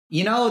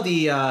You know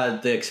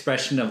the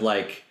expression of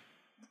like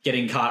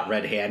getting caught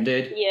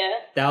red-handed? Yeah.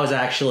 That was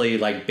actually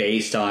like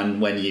based on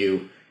when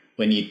you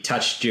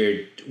touched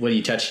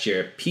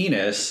your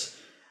penis,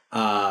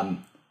 and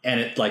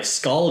it like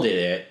scalded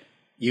it,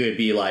 you would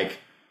be like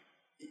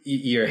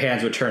your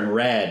hands would turn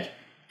red,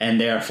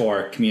 and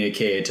therefore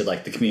communicated to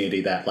like the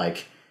community that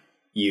like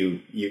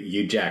you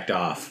jacked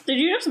off. Did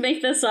you just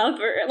make this up,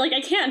 or like I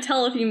can't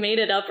tell if you made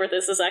it up or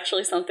this is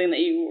actually something that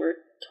you were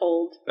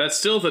told? That's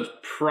still the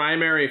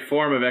primary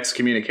form of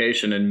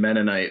excommunication in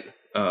Mennonite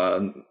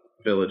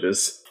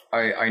villages.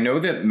 I know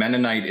that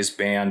Mennonite is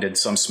banned in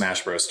some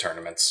Smash Bros.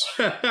 Tournaments.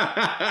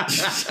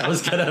 I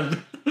was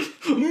gonna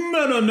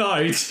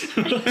Mennonite.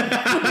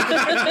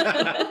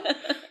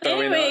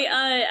 Anyway,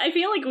 I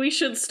feel like we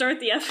should start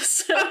the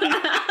episode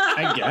now.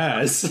 I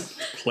guess.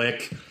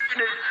 Click.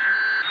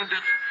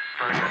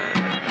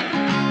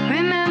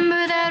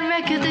 Remember that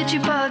record that you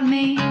bought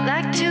me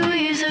like 2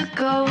 years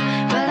ago?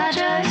 Well, I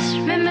just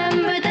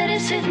remembered that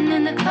it's sitting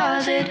in the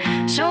closet,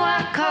 so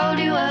I called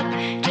you up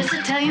just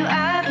to tell you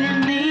I've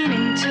been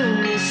meaning to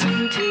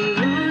listen to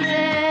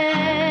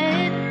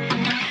that.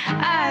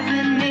 I've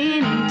been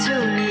meaning to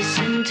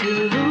listen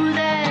to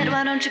that.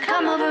 Why don't you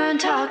come over and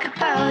talk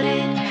about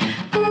it?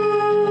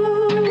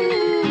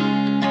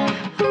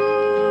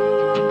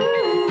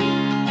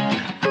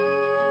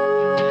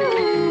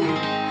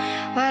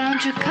 Why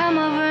don't you come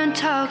over and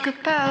talk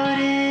about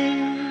it?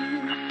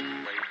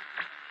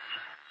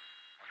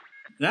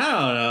 I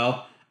don't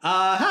know.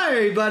 Hi,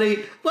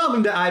 everybody.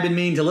 Welcome to I've Been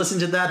Meaning to Listen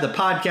to That, the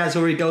podcast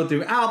where we go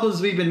through albums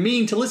we've been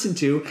meaning to listen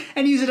to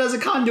and use it as a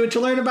conduit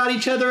to learn about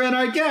each other and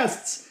our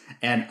guests.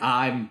 And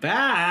I'm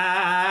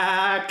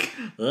back.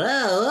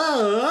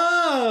 Whoa.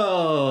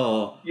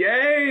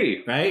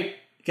 Yay! Right,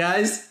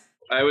 guys?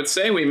 I would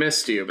say we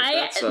missed you, but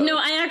I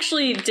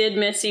actually did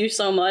miss you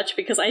so much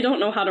because I don't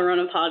know how to run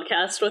a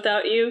podcast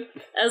without you,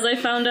 as I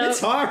found out. It's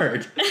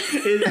hard. So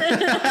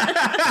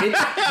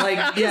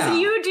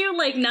you do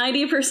like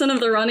 90% of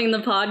the running the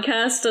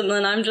podcast, and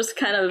then I'm just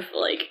kind of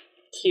like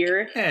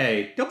here.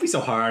 Hey, don't be so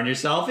hard on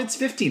yourself. It's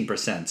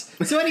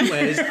 15%. So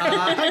anyways,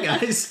 hi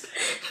guys.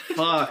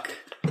 Fuck.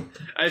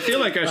 I feel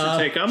like I should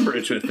take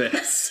umbrage with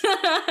this.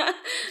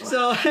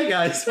 So hey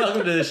guys,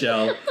 welcome to the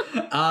show.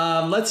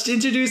 Let's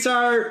introduce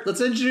our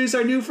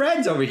new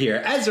friends over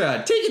here.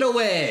 Ezra, take it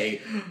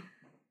away.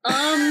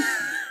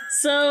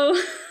 So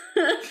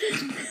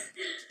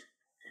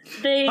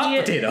they Hot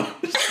potato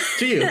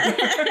to you.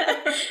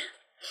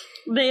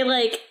 They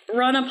like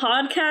run a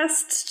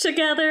podcast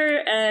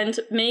together and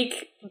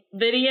make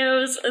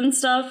videos and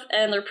stuff,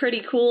 and they're pretty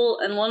cool.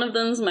 And one of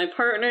them's my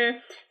partner.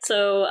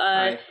 So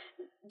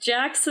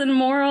Jackson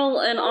Morrill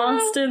and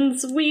Austin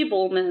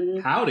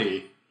Zwiebelman.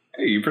 Howdy.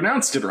 Hey, you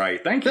pronounced it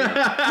right. Thank you.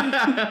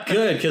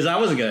 Good, because I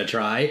wasn't going to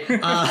try.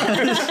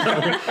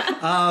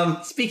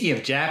 Speaking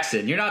of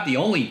Jackson, you're not the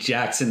only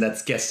Jackson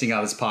that's guesting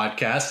on this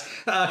podcast.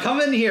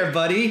 Come in here,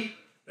 buddy.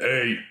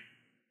 Hey,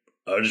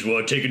 I just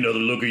want to take another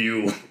look at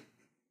you.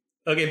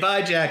 Okay,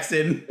 bye,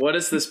 Jackson. What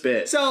is this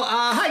bit? So,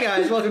 hi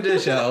guys, welcome to the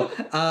show.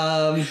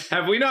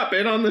 Have we not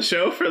been on the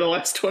show for the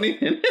last 20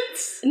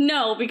 minutes?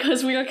 No,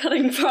 because we are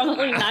cutting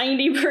probably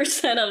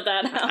 90% of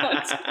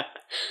that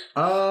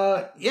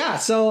out. Yeah,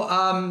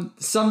 so,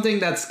 something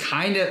that's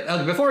kind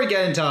of, before we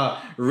get into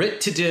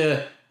Writ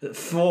to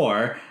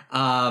 4,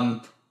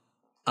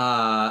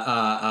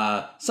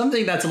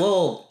 something that's a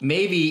little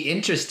maybe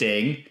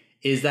interesting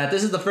is that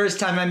this is the first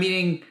time I'm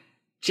meeting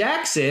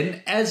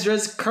Jackson,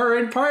 Ezra's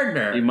current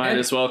partner. You might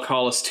as well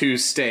call us two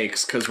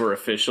steaks because we're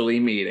officially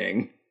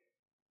meeting.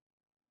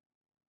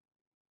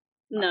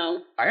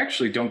 No. I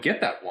actually don't get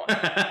that one.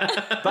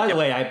 By the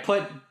way, I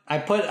put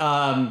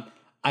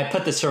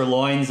the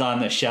sirloins on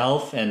the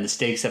shelf, and the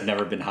steaks have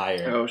never been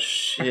higher. Oh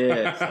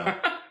shit!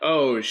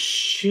 Oh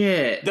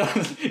shit!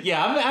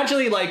 Yeah, I'm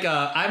actually like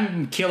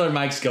I'm Killer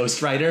Mike's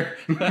ghostwriter.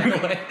 By the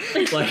way,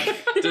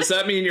 like, does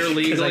that mean you're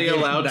legally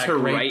allowed to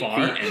write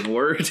the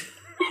N-word?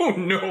 Oh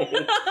no!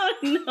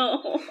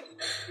 No.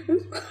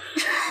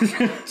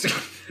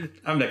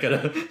 I'm not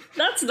gonna.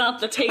 That's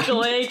not the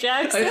takeaway,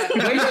 Jackson.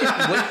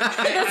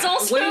 That's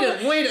also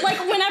wait. Like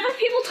whenever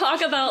people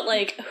talk about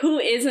like who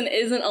is and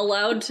isn't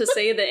allowed to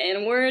say the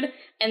N-word,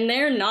 and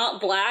they're not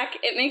black,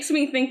 it makes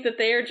me think that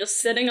they are just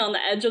sitting on the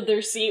edge of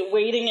their seat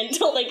waiting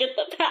until they get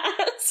the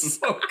pass.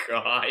 Oh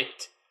god.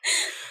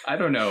 I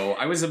don't know.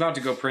 I was about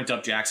to go print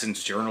up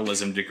Jackson's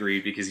journalism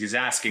degree because he's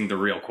asking the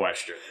real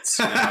questions.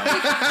 You know?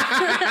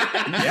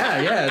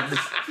 Yeah.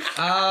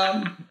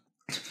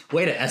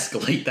 Way to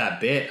escalate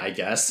that bit, I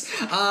guess.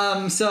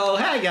 So,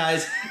 hey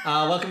guys,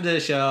 welcome to the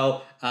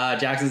show.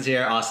 Jackson's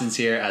here, Austin's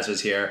here,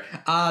 Ezra's here.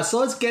 So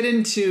let's get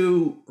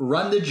into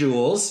Run the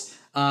Jewels.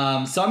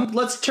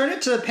 Let's turn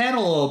it to the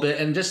panel a little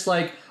bit and just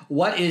like,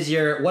 what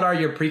are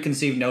your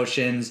preconceived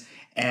notions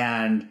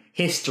and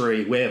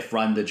history with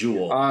Run the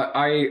Jewel?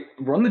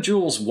 Run the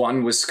Jewels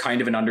 1 was kind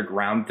of an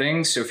underground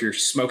thing, so if you're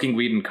smoking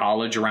weed in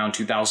college around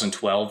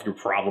 2012, you're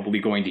probably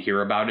going to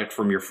hear about it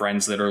from your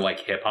friends that are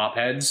like hip-hop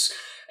heads.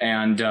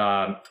 and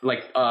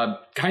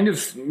kind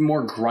of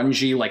more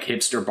grungy, like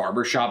hipster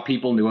barbershop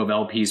people knew of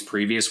LP's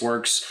previous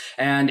works,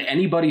 and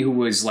anybody who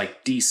was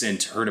like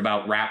decent heard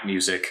about rap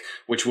music,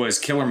 which was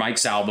Killer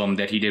Mike's album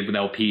that he did with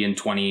LP in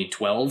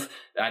 2012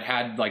 that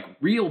had like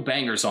real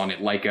bangers on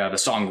it, like the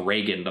song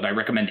Reagan that I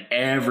recommend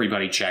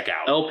everybody check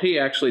out. LP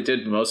actually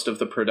did most of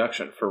the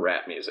production for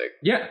rap music.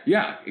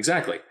 Yeah,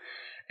 exactly.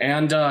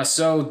 And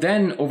so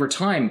then over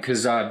time,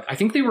 because I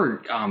think they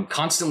were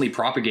constantly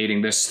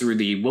propagating this through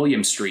the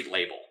William Street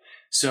label.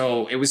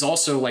 So it was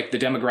also like the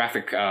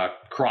demographic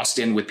crossed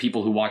in with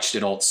people who watched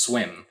Adult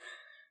Swim.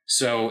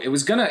 So it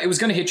was gonna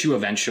hit you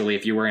eventually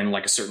if you were in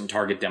like a certain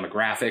target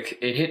demographic.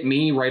 It hit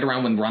me right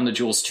around when Run the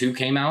Jewels 2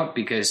 came out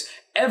because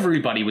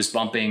everybody was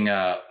bumping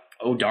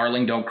Oh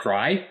Darling Don't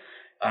Cry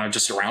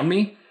just around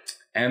me.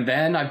 And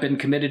then I've been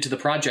committed to the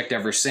project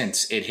ever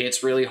since. It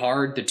hits really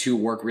hard. The two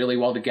work really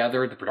well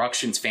together. The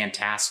production's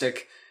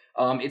fantastic.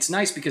 It's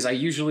nice because I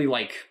usually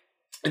like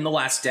in the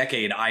last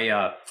decade,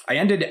 I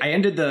ended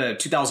the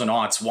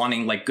 2000s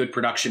wanting like good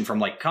production from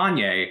like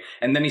Kanye,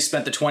 and then he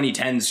spent the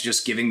 2010s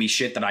just giving me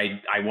shit that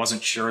I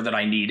wasn't sure that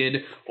I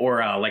needed, or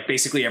like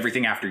basically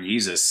everything after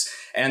Yeezus.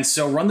 And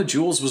so Run the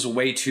Jewels was a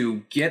way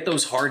to get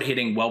those hard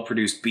hitting, well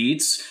produced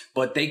beats,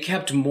 but they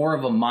kept more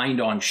of a mind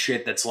on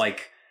shit that's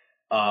like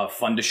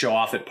fun to show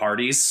off at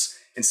parties.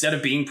 Instead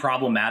of being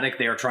problematic,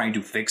 they are trying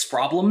to fix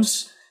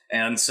problems.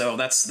 And so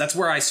that's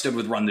where I stood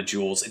with Run the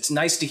Jewels. It's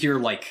nice to hear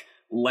like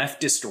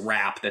leftist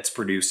rap that's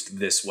produced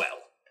this well.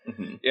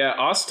 Mm-hmm. Yeah,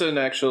 Austin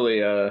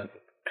actually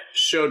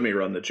showed me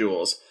Run the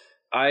Jewels.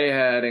 I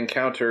had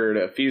encountered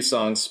a few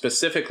songs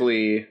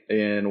specifically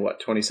in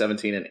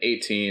 2017 and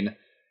 18.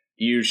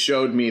 You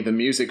showed me the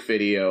music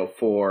video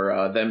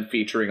for them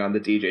featuring on the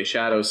DJ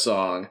Shadow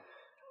song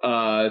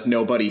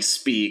Nobody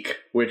Speak,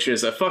 which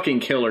is a fucking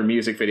killer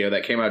music video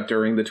that came out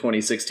during the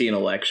 2016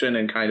 election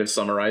and kind of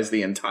summarized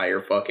the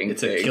entire fucking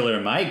thing. It's a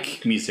Killer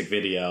Mike music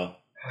video.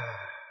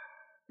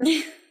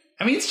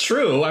 I mean, it's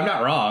true. I'm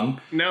not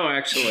wrong. No,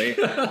 actually.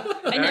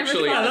 I never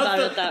thought about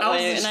it that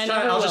way, and I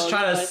never will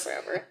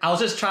forever. I was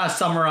just trying to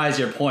summarize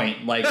your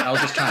point. Like, I was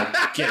just trying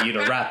to get you to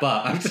wrap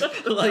up. I'm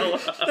just like,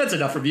 that's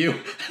enough from you.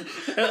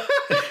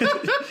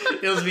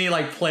 It was me,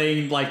 like,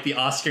 playing, like, the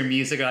Oscar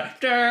music, like,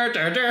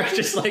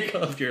 just, like,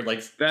 of your,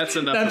 like... That's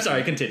enough. I'm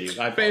sorry, continue.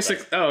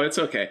 Oh, it's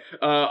okay.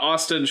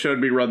 Austin showed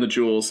me Run the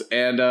Jewels,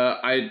 and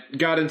I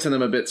got into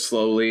them a bit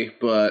slowly,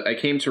 but I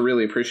came to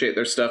really appreciate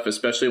their stuff,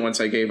 especially once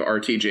I gave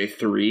RTJ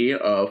 3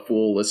 a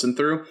full listen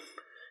through.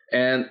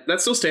 And that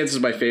still stands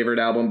as my favorite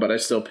album, but I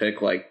still pick,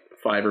 like,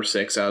 5 or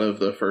 6 out of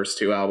the first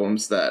 2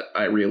 albums that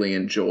I really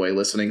enjoy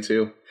listening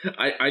to.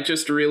 I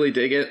just really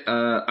dig it.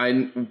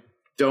 I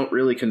don't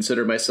really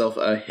consider myself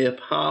a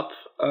hip-hop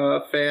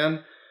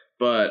fan,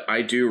 but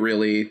I do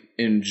really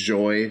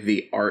enjoy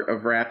the art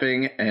of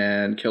rapping,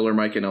 and Killer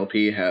Mike and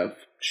LP have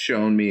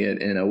shown me it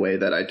in a way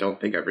that I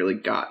don't think I've really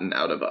gotten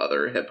out of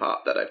other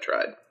hip-hop that I've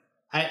tried.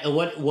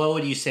 What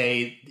would you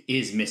say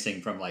is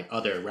missing from like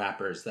other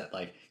rappers that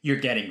like you're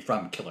getting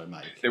from Killer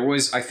Mike? There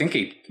was, I think,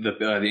 in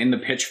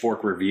the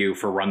Pitchfork review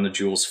for Run the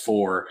Jewels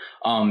 4,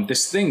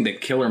 this thing that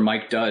Killer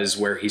Mike does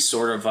where he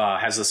sort of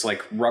has this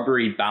like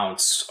rubbery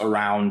bounce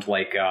around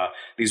like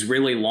these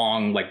really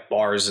long like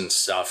bars and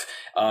stuff.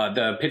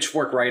 The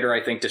Pitchfork writer,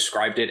 I think,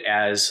 described it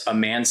as a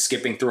man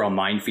skipping through a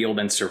minefield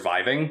and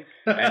surviving.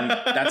 And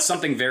that's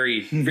something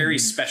very, very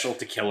special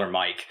to Killer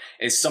Mike,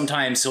 is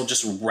sometimes he'll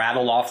just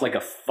rattle off like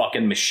a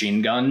fucking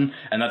machine gun,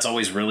 and that's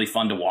always really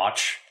fun to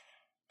watch,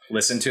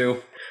 listen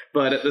to.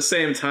 But at the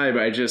same time,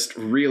 I just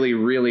really,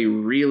 really,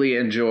 really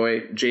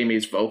enjoy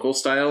Jamie's vocal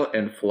style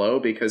and flow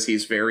because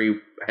he's very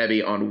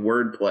heavy on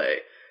wordplay.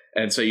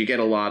 And so you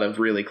get a lot of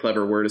really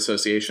clever word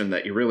association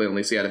that you really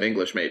only see out of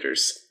English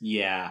majors.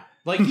 Yeah.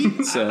 Like,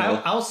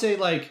 I'll say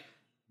like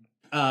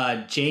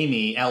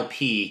Jamie,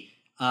 LP...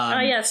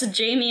 yes,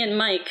 Jamie and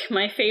Mike,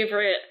 my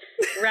favorite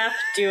rap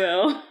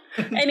duo.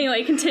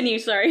 Anyway, continue,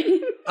 sorry.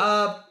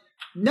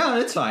 No,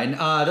 it's fine.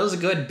 That was a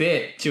good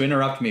bit to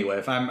interrupt me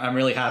with. I'm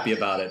really happy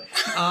about it.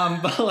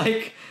 But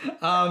like,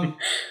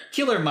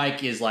 Killer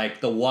Mike is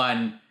like the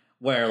one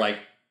where like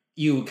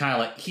you kind of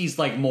like, he's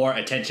like more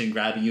attention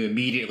grabbing. You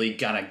immediately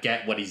gonna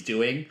get what he's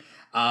doing.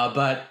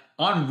 But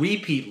on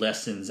repeat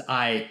listens,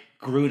 I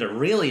grew to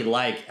really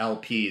like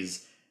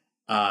LP's,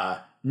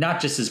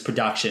 not just his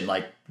production,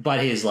 like, but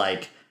his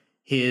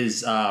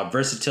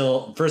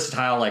versatile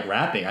like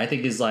rapping. I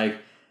think is like,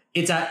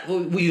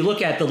 when you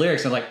look at the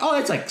lyrics and like, oh,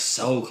 it's like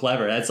so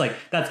clever. That's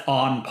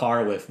on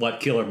par with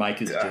what Killer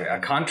Mike is doing. A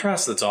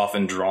contrast that's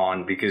often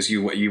drawn because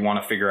you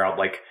want to figure out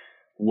like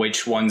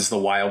which one's the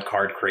wild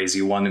card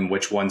crazy one and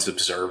which one's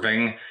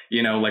observing.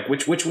 You know, like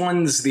which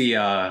one's the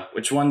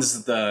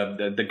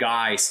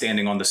guy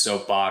standing on the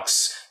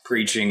soapbox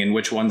preaching, and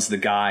which one's the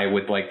guy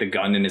with like the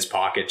gun in his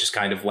pocket just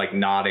kind of like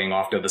nodding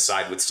off to the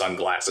side with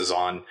sunglasses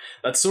on.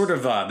 That's sort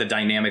of the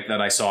dynamic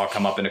that I saw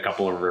come up in a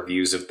couple of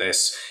reviews of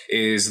this,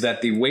 is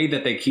that the way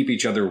that they keep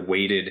each other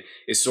weighted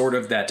is sort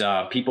of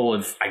that people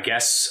have, I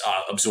guess,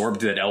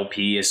 absorbed that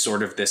LP is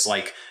sort of this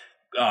like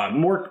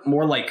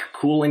more like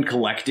cool and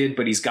collected,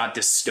 but he's got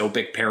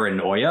dystopic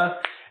paranoia.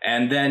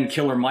 And then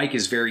Killer Mike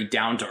is very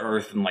down to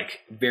earth and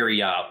like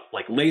very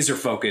like laser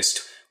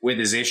focused with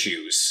his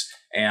issues.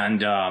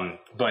 And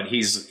but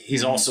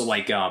he's also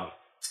like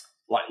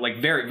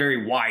very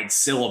very wide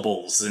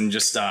syllables and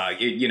just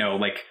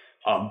like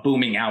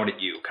booming out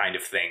at you kind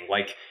of thing.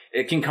 Like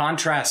it can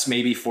contrast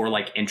maybe for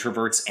like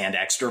introverts and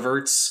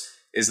extroverts,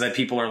 is that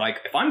people are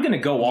like, if I'm gonna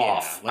go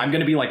off, I'm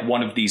gonna be like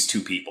one of these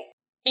two people.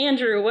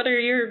 Andrew, what are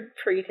your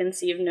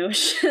preconceived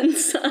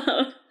notions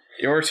of?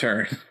 Your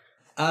turn.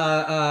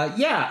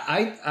 Yeah,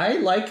 I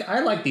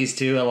like these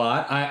two a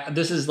lot.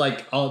 This is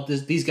like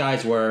these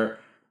guys were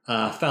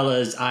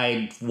fellas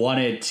I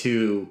wanted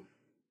to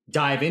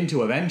dive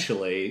into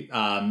eventually,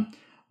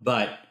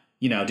 but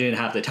didn't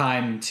have the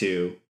time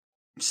to.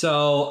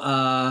 So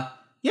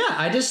yeah,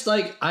 I just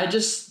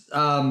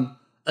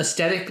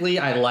aesthetically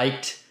I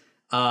liked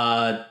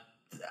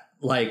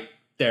like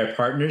their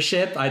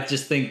partnership. I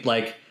just think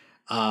like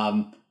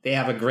they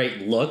have a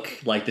great look,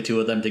 like the two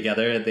of them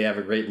together. They have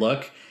a great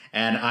look.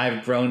 And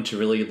I've grown to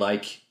really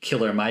like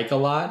Killer Mike a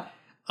lot.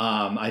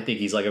 I think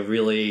he's like a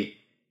really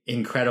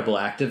incredible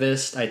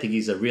activist. I think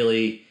he's a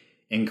really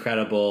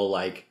incredible,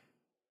 I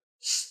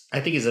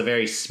think he's a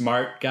very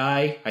smart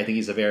guy. I think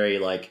he's a very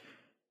like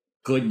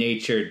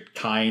good-natured,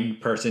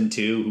 kind person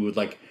too, who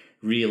like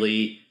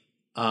really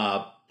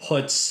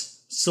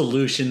puts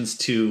solutions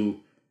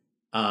to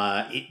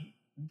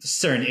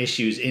certain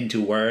issues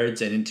into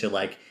words and into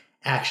like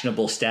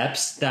actionable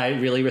steps that I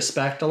really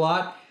respect a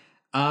lot.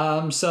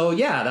 So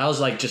yeah, that was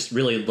like just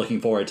really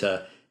looking forward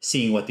to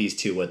seeing what these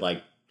two would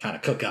like kind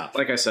of cook up.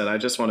 Like I said, I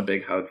just want a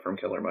big hug from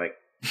Killer Mike.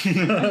 He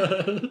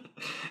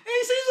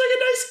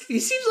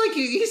seems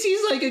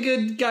like a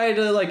good guy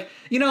to like,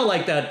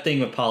 like that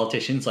thing with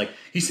politicians. Like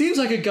he seems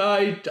like a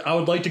guy I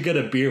would like to get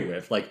a beer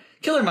with. Like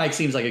Killer Mike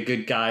seems like a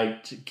good guy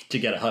to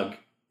get a hug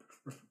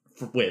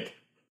with.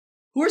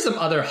 Who are some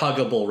other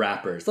huggable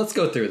rappers? Let's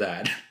go through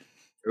that.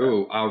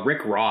 Ooh,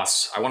 Rick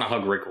Ross. I want to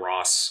hug Rick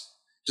Ross.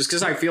 Just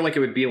because I feel like it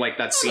would be like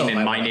that scene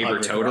in My Neighbor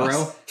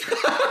Totoro.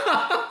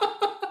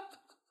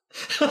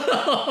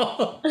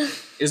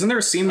 Isn't there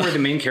a scene where the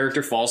main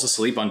character falls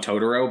asleep on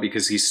Totoro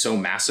because he's so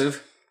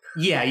massive?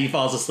 Yeah, he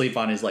falls asleep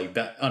on his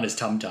on his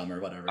tum-tum or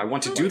whatever. I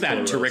want to do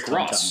that to Rick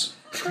Ross.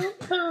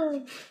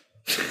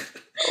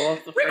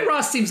 Rick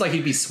Ross seems like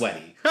he'd be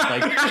sweaty.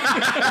 Like,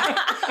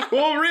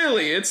 well,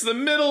 really, it's the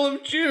middle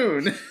of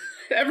June.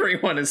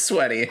 Everyone is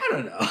sweaty. I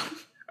don't know.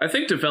 I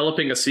think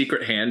developing a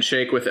secret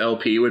handshake with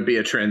LP would be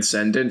a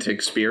transcendent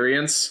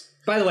experience.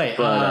 By the way,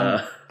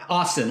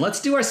 Austin,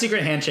 let's do our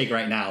secret handshake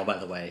right now, by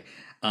the way.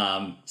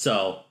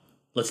 So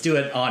let's do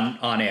it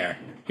on air.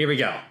 Here we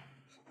go.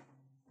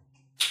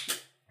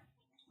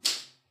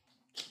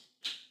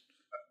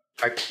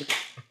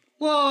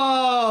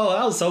 Whoa,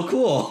 that was so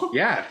cool.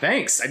 Yeah,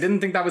 thanks. I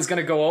didn't think that was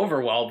going to go over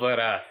well,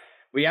 but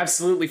we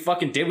absolutely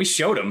fucking did. We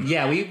showed him.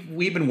 Yeah,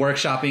 we've been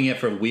workshopping it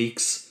for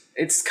weeks.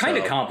 It's kind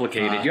of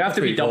complicated. You have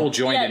to be double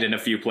jointed in a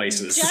few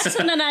places.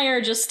 Jackson and I are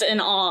just in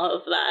awe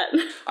of that.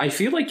 I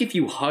feel like if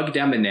you hugged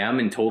Eminem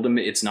and told him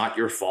it's not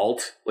your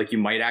fault, like you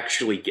might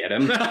actually get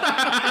him.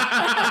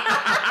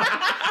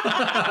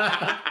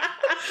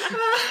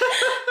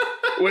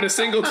 Would a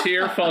single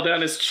tear fall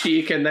down his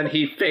cheek and then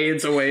he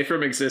fades away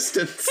from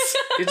existence?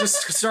 He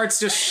just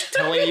starts just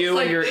telling you,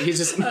 like, and he's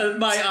just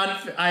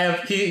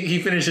he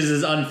finishes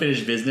his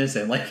unfinished business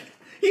and like.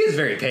 He is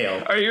very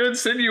pale. Are you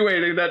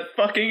insinuating that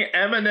fucking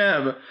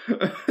Eminem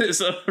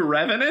is a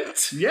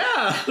revenant?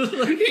 Yeah.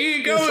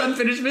 He goes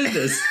unfinished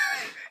business.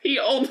 He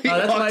only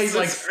that's walks why he's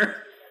like.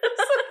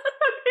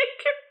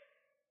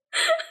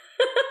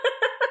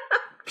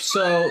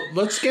 So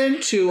let's get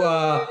into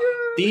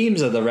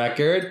themes of the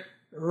record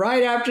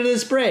right after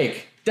this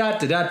break.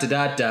 Dot.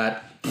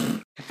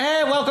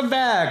 Hey, welcome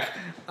back.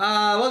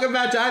 Welcome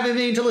back to I've been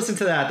meaning to listen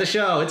to that. The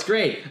show. It's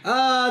great.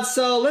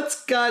 So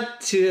let's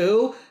get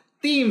to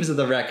themes of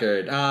the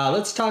record.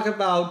 Let's talk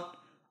about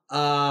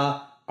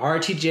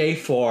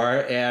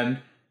RTJ4 and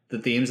the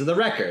themes of the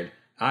record.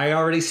 I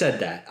already said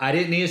that. I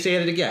didn't need to say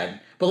it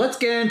again. But let's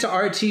get into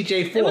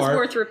RTJ4. It was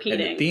worth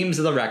repeating. And the themes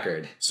of the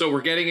record. So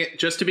we're getting it,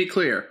 just to be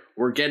clear,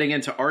 we're getting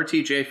into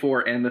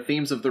RTJ4 and the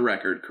themes of the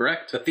record,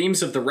 correct? The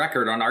themes of the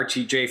record on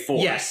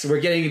RTJ4. Yes, we're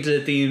getting into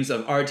the themes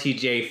of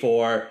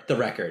RTJ4, the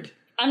record.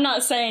 I'm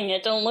not saying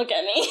it. Don't look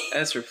at me.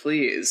 Ezra,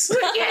 please.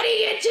 We're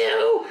getting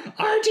into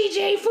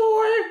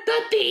RTJ4, the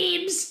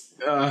themes.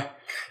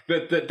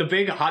 The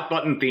big hot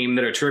button theme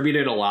that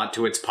attributed a lot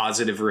to its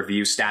positive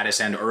review status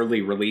and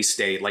early release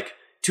date, like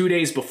 2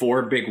 days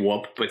before Big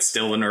Whoop, but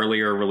still an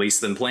earlier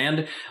release than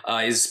planned,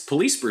 is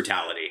police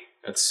brutality.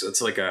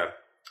 It's like a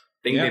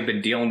thing they've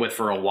been dealing with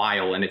for a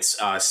while, and it's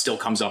still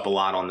comes up a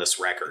lot on this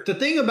record. The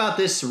thing about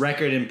this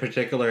record in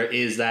particular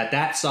is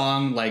that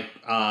song, like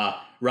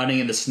Running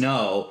in the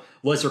Snow,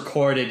 was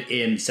recorded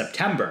in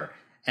September,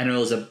 and it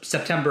was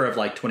September of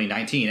like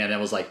 2019, and it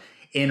was like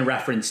in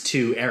reference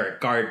to Eric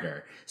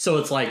Gardner. So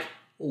it's like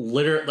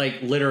literally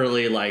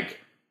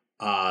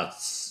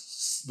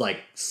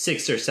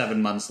 6 or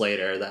 7 months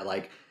later that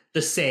like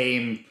the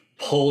same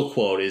pull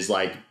quote is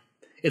like,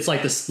 it's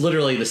like this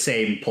literally the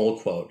same pull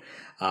quote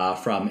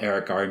from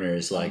Eric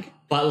Gardner's like,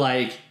 but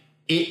like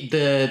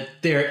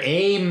their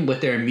aim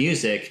with their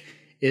music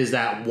is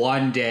that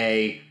one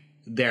day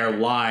their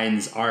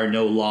lines are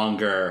no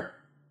longer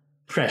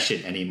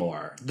prescient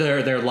anymore.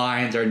 Their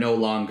lines are no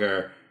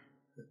longer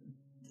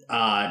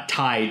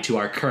tied to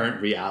our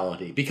current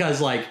reality,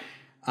 because like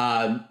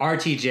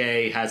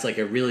RTJ has like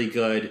a really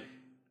good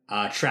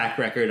track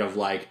record of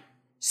like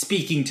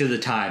speaking to the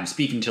time,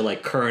 speaking to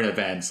like current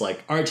events.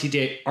 Like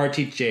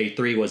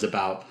RTJ3 was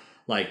about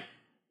like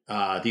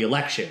the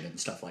election and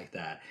stuff like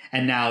that,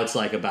 and now it's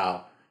like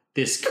about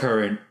this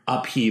current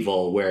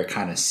upheaval we're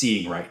kind of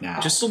seeing right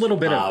now. Just a little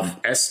bit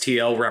of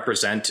STL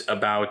represent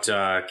about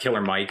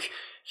Killer Mike.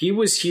 He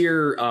was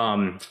here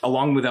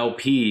along with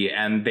LP,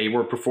 and they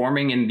were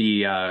performing in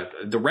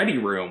the Ready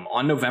Room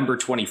on November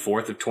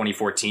 24th of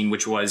 2014,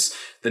 which was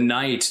the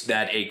night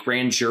that a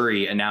grand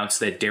jury announced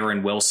that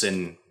Darren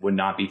Wilson would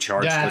not be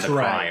charged with a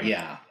crime. Right,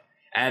 yeah.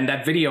 And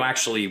that video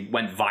actually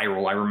went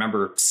viral. I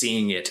remember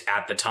seeing it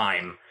at the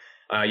time.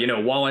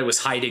 While I was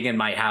hiding in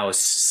my house,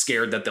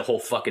 scared that the whole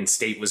fucking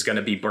state was going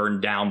to be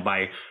burned down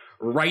by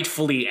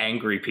rightfully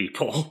angry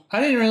people.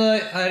 I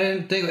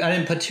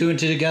didn't put two and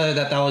two together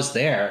that was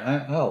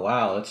there. Oh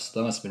wow, that must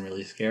have been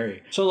really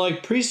scary. So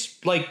like like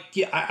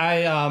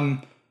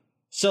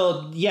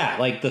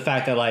the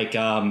fact that like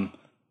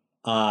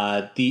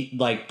the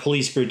like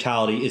police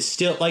brutality is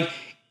still like,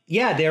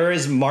 yeah, there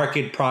is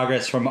marked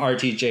progress from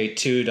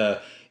RTJ2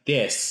 to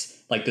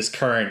this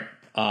current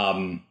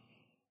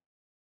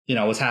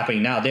what's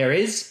happening now. There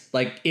is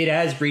like, it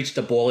has reached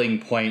a boiling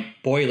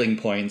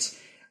points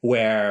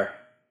where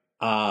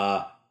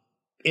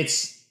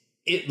it's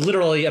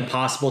literally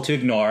impossible to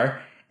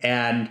ignore,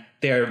 and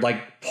they're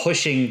like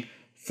pushing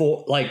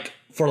for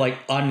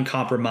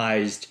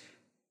uncompromised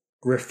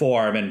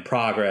reform and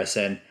progress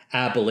and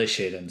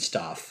abolition and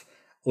stuff,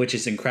 which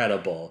is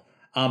incredible.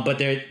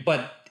 But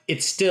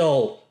it's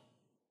still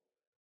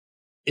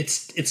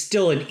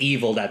an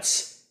evil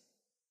that's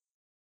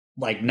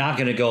like not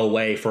going to go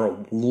away for a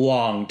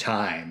long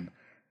time,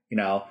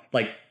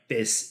 like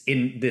this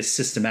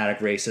systematic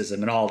racism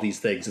and all these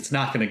things. It's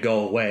not going to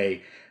go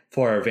away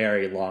for a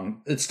very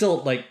long. It's still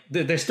like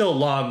there's still a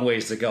long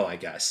ways to go, I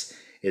guess,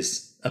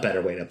 is a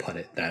better way to put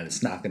it. That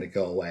it's not going to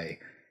go away.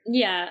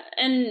 Yeah,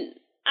 and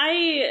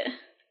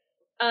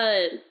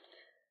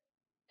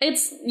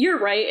you're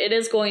right. It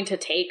is going to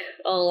take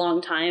a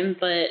long time,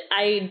 but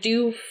I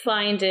do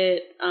find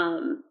it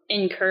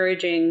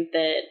encouraging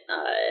that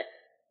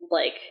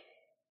like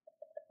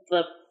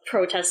the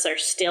protests are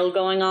still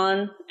going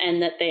on,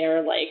 and that they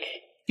are like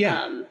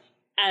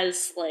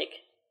as like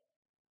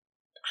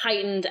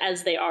heightened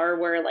as they are,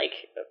 where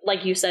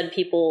like you said,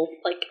 people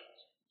like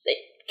they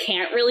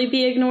can't really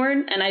be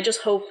ignored. And I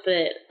just hope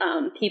that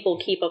people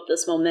keep up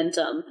this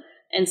momentum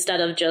instead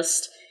of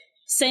just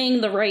saying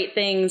the right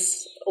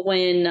things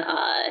when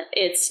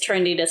it's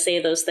trendy to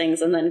say those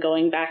things, and then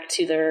going back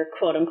to their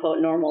quote unquote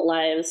normal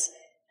lives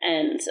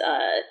and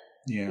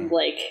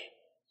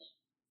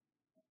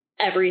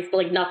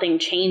nothing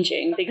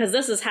changing, because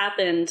this has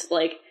happened.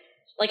 Like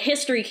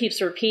history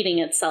keeps repeating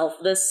itself.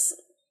 This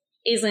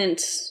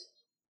isn't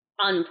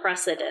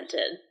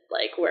unprecedented,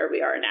 like where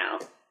we are now.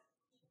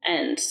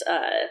 And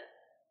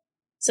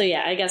so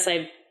yeah, I guess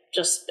I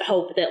just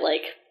hope that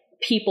like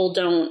people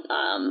don't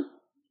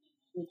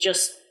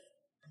just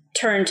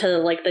turn to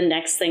like the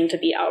next thing to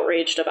be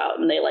outraged about,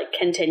 and they like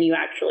continue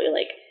actually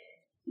like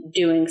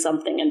doing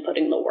something and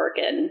putting the work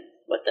in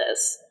with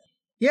this.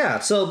 Yeah.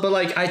 So, but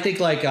like I think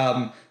like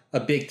a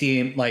big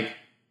theme, like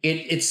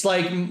it's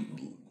like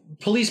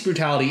police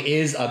brutality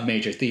is a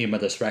major theme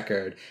of this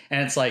record,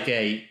 and it's like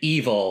a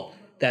evil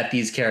that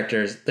these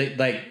characters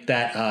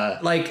Killer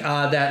Mike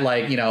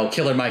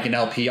and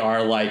LP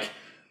are like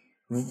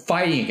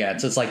fighting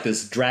against. It's like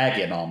this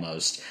dragon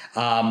almost,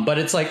 but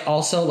it's like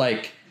also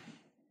like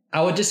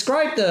I would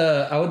describe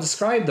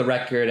the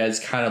record as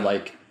kind of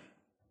like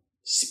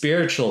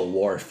spiritual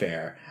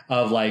warfare,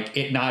 of like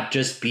it not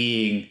just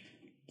being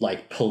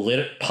like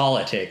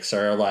politics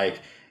or like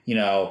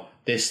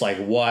this like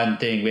one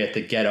thing we have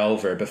to get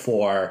over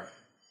before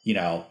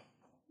we're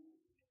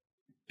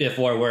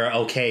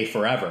okay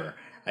forever,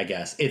 I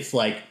guess. It's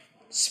like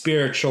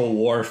spiritual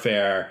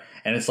warfare,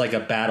 and it's like a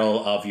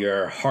battle of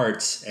your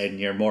hearts and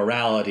your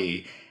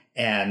morality,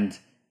 and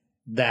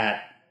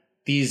that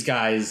these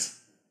guys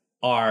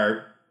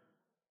are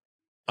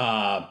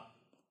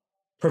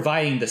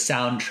providing the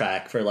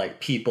soundtrack for like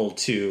people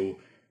to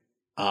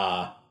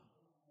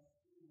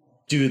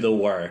do the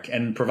work,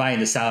 and providing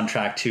the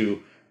soundtrack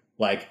to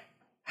like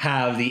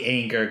have the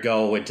anger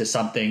go into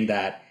something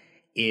that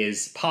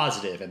is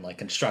positive and like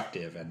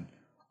constructive and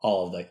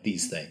all of like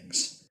these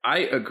things. I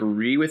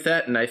agree with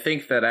that, and I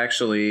think that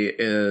actually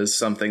is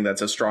something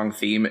that's a strong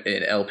theme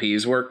in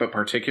LP's work, but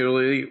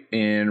particularly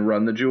in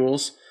Run the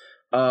Jewels.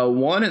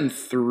 1 and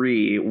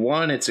 3,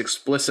 it's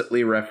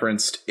explicitly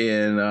referenced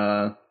in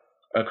A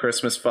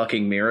Christmas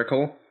Fucking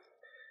Miracle,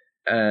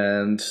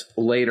 and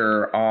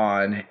later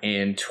on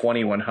in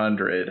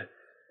 2100,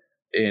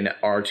 in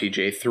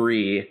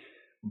RTJ3,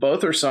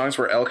 both are songs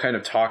where El kind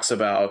of talks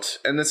about,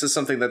 and this is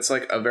something that's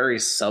like a very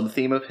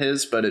sub-theme of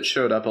his, but it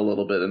showed up a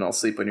little bit in I'll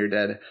Sleep When You're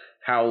Dead,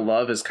 how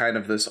love is kind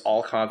of this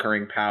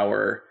all-conquering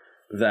power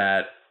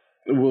that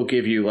will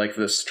give you like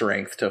the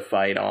strength to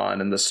fight on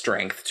and the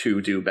strength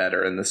to do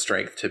better and the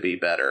strength to be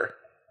better.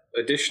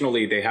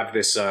 Additionally, they have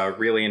this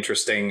really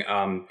interesting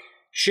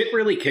shit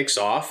really kicks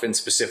off, and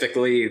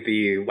specifically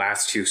the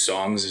last two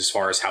songs as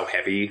far as how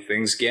heavy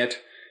things get.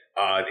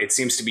 It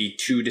seems to be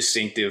two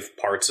distinctive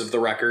parts of the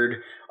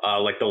record.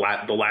 Like the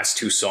last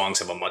two songs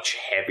have a much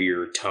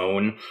heavier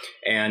tone,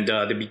 and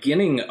the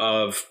beginning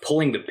of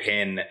Pulling the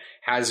Pin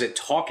has it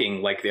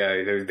talking like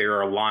there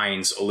are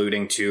lines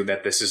alluding to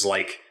that this is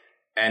like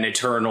an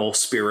eternal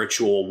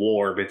spiritual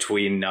war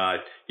between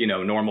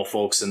normal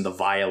folks and the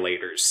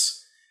violators.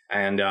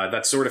 And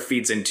that sort of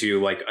feeds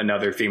into like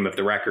another theme of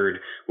the record,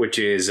 which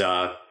is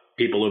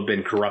people who've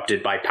been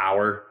corrupted by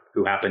power,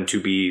 who happen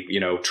to be,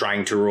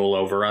 trying to rule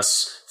over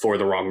us for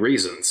the wrong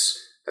reasons.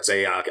 That's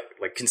a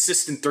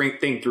consistent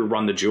thing through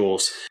Run the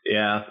Jewels.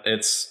 Yeah,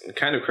 it's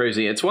kind of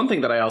crazy. It's one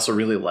thing that I also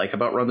really like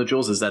about Run the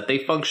Jewels is that they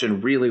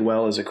function really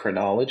well as a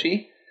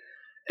chronology.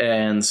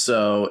 And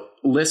so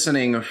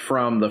listening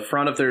from the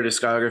front of their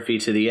discography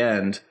to the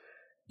end,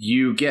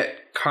 you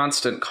get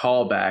constant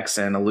callbacks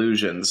and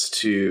allusions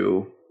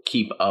to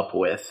keep up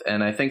with.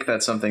 And I think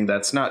that's something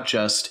that's not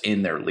just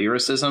in their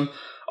lyricism,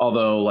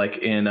 although like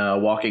in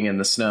Walking in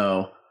the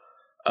Snow,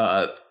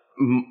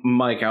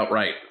 Mike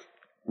outright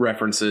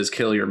references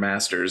Kill Your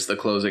Masters, the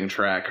closing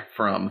track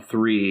from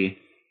 3.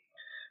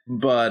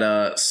 But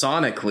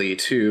sonically,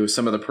 too,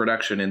 some of the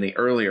production in the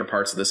earlier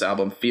parts of this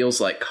album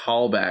feels like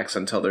callbacks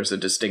until there's a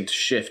distinct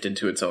shift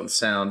into its own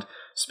sound.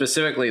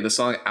 Specifically, the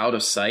song Out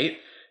of Sight,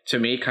 to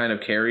me, kind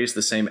of carries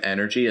the same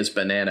energy as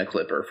Banana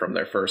Clipper from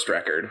their first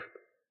record,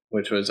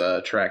 which was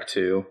track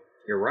 2.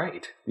 You're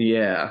right.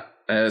 Yeah,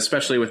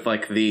 especially with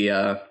like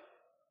the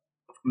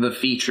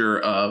feature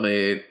of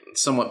a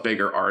somewhat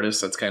bigger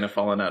artist that's kind of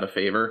fallen out of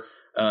favor.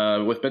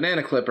 With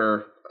Banana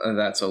Clipper,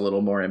 that's a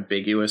little more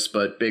ambiguous,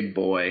 but Big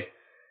Boy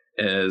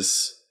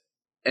is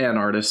an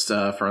artist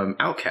from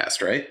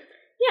Outkast, right?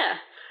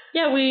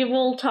 Yeah, we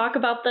will talk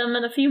about them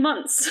in a few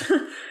months.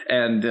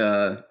 and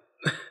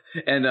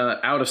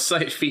Out of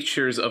Sight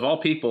features, of all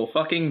people,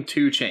 fucking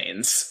 2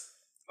 Chainz.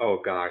 Oh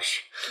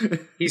gosh. 2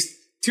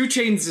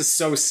 Chainz is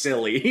so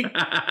silly.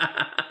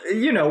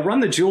 Run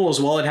the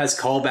Jewels, while it has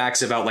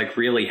callbacks about like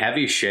really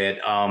heavy shit,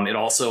 it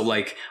also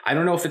like, I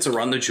don't know if it's a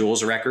Run the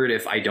Jewels record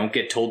if I don't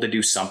get told to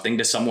do something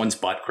to someone's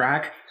butt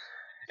crack.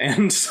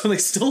 And so they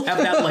still have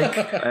that like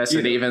that's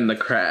it, even the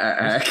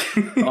crack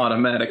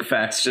automatic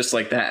facts just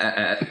like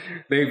that.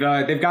 They've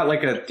got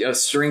like a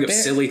string of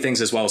silly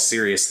things as well as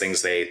serious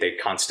things they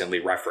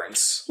constantly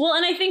reference. Well,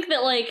 and I think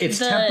that like it's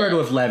tempered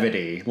with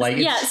levity. Like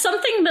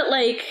something that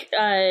like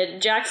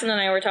Jackson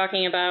and I were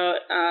talking about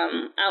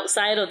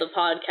outside of the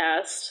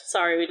podcast.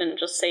 Sorry, we didn't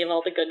just save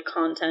all the good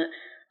content.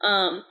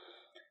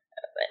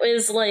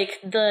 Is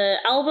like the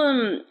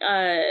album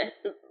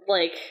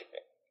like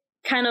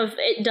kind of,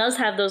 it does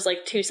have those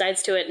like 2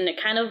 sides to it, and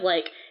it kind of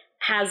like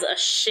has a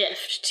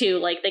shift to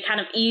like they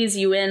kind of ease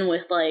you in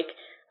with like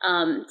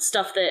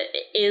stuff that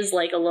is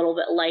like a little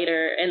bit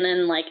lighter, and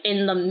then like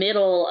in the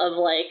middle of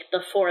like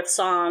the 4th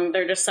song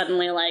they're just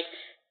suddenly like,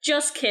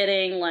 just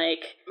kidding,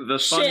 like the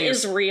shit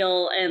is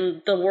real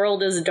and the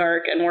world is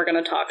dark and we're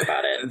gonna talk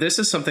about it. This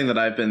is something that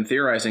I've been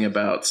theorizing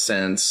about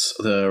since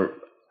the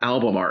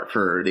album art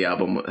for the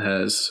album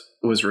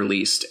was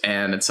released,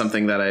 and it's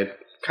something that I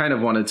kind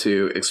of wanted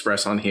to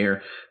express on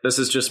here. This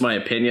is just my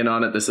opinion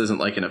on it. This isn't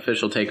like an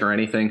official take or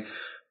anything,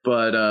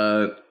 but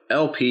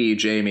LP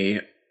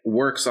Jamie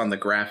works on the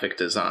graphic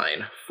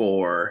design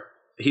for,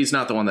 he's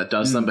not the one that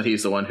does them, but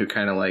he's the one who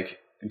kind of like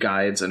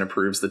guides and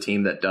approves the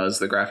team that does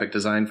the graphic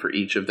design for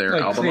each of their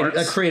album arts.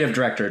 A creative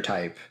director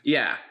type.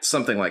 Yeah,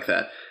 something like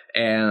that.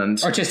 And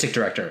artistic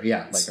director,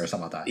 yeah, like or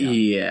something like that.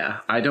 Yeah,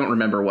 I don't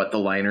remember what the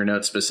liner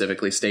notes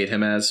specifically state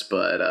him as,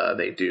 but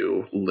they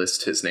do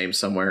list his name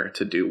somewhere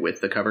to do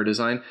with the cover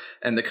design.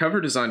 And the cover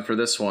design for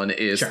this one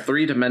is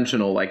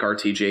 3-dimensional like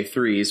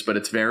RTJ3's, but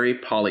it's very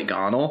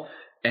polygonal,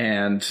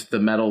 and the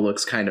metal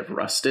looks kind of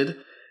rusted.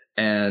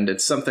 And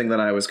it's something that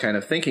I was kind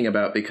of thinking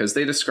about because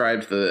they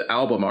described the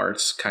album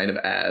arts kind of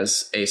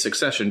as a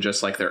succession,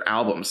 just like their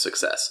album's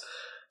success.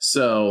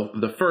 So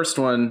the first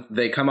one,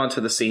 they come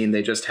onto the scene,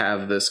 they just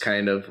have this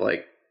kind of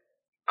like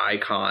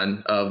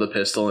icon of the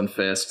pistol and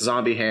fist,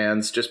 zombie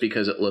hands, just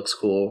because it looks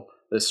cool,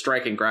 this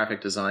striking graphic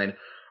design.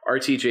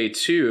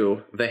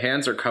 RTJ2, the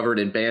hands are covered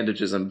in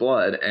bandages and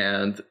blood,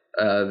 and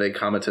they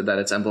commented that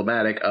it's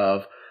emblematic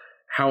of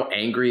how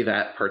angry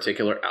that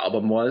particular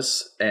album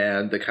was,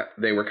 and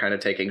they were kind of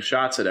taking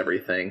shots at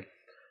everything.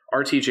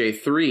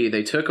 RTJ3,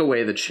 they took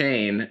away the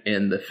chain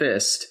in the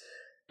fist,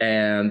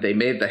 and they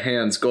made the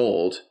hands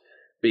gold,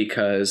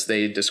 because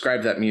they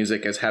described that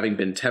music as having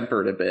been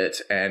tempered a bit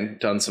and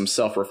done some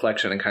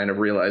self-reflection and kind of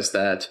realized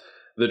that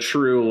the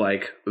true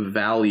like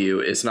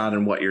value is not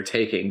in what you're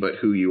taking, but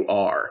who you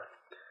are.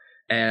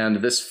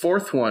 And this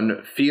fourth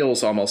one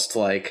feels almost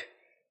like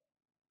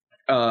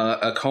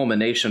a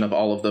culmination of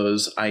all of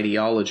those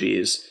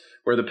ideologies,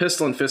 where the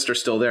pistol and fist are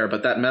still there,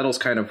 but that metal's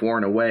kind of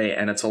worn away,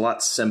 and it's a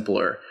lot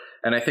simpler.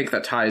 And I think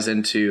that ties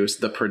into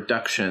the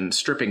production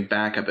stripping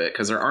back a bit,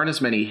 because there aren't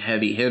as many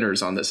heavy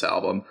hitters on this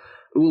album.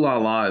 Ooh La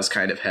La is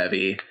kind of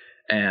heavy,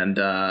 and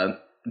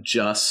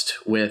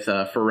Just with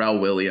Pharrell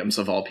Williams,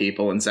 of all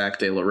people, and Zach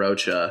De La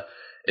Rocha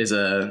is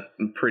a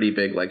pretty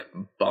big like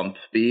bump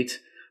beat.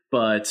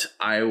 But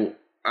I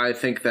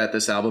think that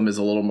this album is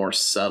a little more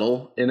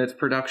subtle in its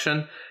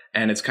production,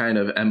 and it's kind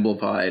of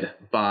emblemified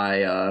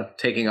by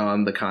taking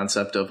on the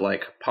concept of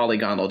like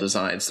polygonal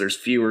designs. There's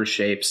fewer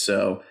shapes,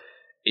 so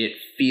it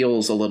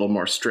feels a little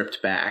more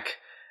stripped back.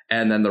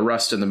 And then the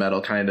rust in the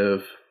metal kind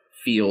of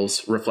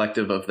feels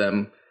reflective of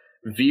them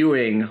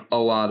viewing a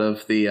lot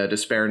of the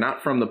despair,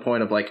 not from the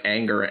point of like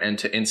anger and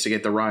to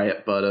instigate the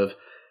riot, but of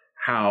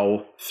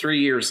how 3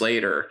 years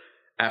later,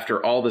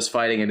 after all this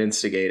fighting and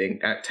instigating,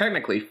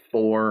 technically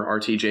for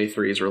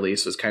RTJ3's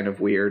release was kind of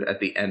weird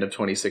at the end of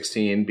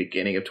 2016,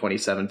 beginning of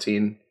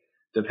 2017,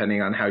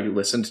 depending on how you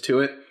listened to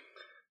it,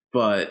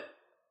 but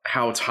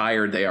how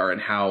tired they are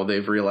and how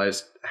they've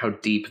realized how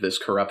deep this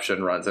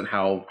corruption runs and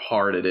how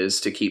hard it is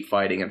to keep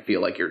fighting and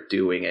feel like you're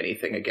doing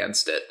anything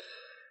against it.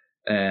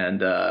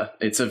 And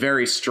it's a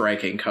very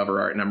striking cover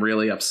art, and I'm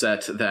really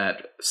upset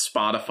that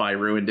Spotify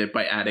ruined it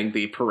by adding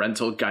the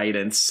parental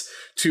guidance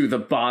to the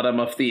bottom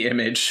of the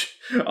image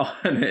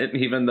on it,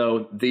 even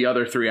though the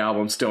other 3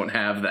 albums don't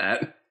have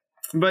that.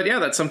 But yeah,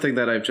 that's something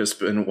that I've just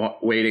been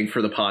waiting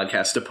for the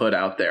podcast to put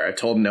out there. I've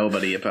told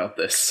nobody about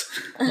this.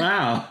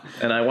 Wow.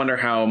 And I wonder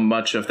how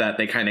much of that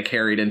they kind of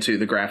carried into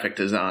the graphic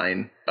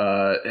design,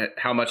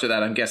 how much of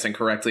that I'm guessing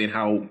correctly and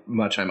how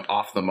much I'm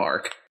off the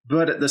mark.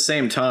 But at the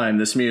same time,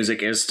 this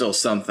music is still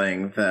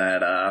something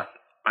that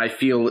I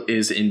feel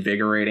is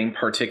invigorating,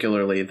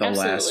 particularly the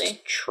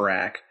last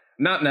track.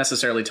 Not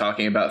necessarily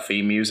talking about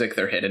theme music,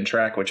 their hidden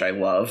track, which I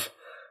love.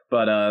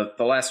 But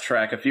the last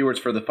track, A Few Words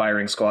for the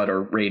Firing Squad,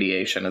 or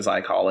Radiation as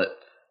I call it,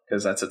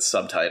 because that's its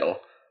subtitle.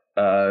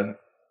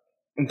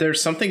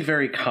 There's something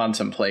very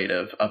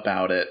contemplative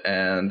about it,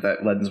 and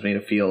that lends me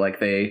to feel like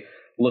they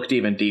looked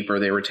even deeper.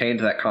 They retained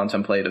that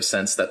contemplative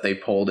sense that they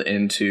pulled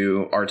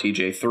into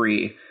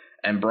RTJ3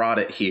 and brought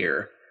it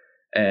here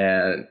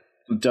and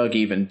dug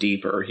even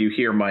deeper. You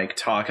hear Mike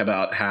talk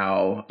about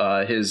how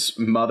his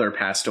mother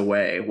passed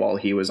away while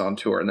he was on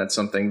tour, and that's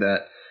something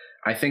that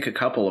I think a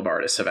couple of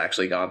artists have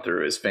actually gone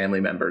through, is family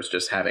members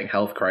just having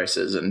health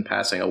crises and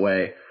passing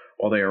away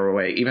while they were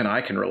away. Even I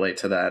can relate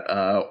to that.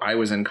 I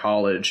was in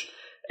college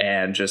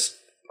and just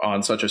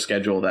on such a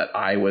schedule that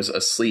I was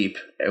asleep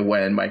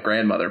when my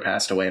grandmother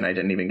passed away, and I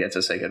didn't even get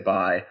to say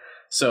goodbye.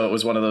 So it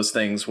was one of those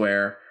things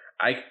where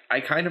I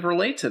kind of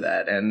relate to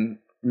that. And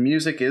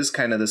music is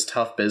kind of this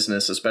tough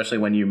business, especially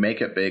when you make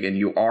it big and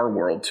you are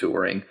world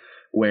touring,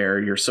 where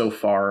you're so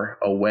far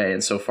away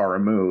and so far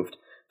removed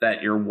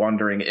that you're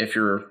wondering if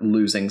you're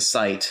losing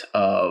sight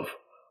of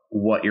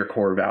what your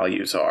core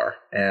values are.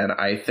 And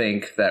I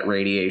think that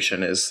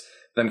Radiation is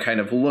them kind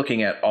of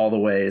looking at all the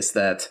ways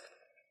that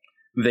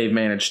they've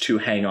managed to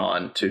hang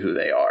on to who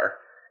they are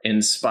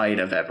in spite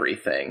of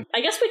everything.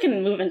 I guess we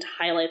can move into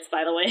highlights,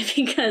 by the way,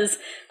 because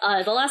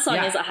the last song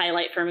is a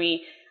highlight for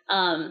me.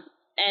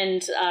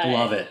 And I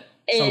love it.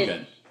 So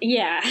good.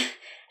 Yeah.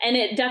 And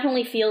it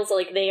definitely feels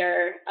like they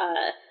are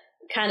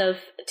kind of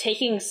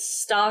taking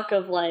stock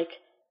of like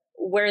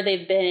where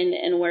they've been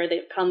and where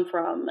they've come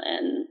from,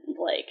 and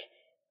like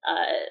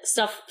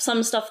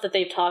some stuff that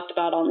they've talked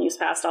about on these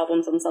past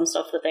albums and some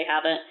stuff that they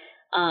haven't.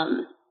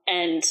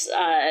 And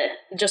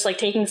just like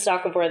taking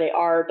stock of where they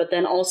are, but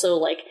then also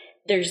like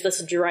there's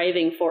this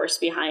driving force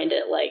behind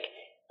it. Like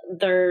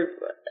they're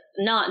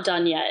not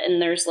done yet,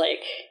 and there's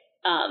like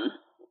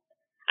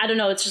I don't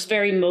know, it's just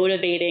very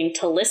motivating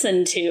to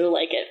listen to.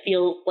 Like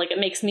it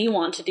makes me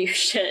want to do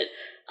shit.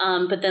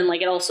 But then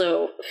like it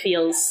also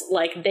feels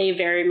like they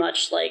very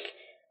much like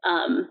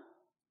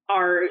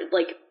are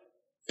like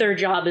their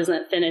job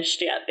isn't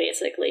finished yet,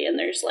 basically, and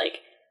there's like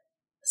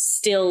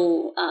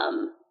still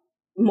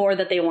more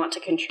that they want to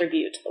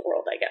contribute to the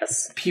world, I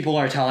guess. People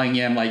are telling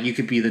him like you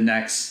could be the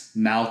next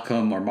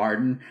Malcolm or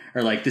Martin,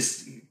 or like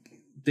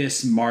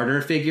this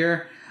martyr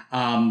figure,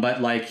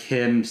 but like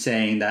him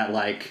saying that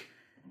like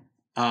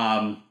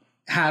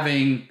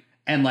having,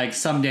 and like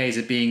some days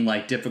it being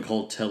like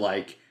difficult to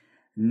like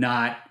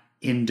not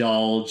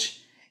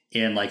indulge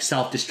in like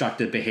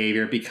self-destructive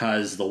behavior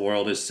because the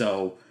world is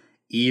so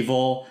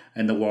evil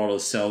and the world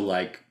is so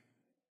like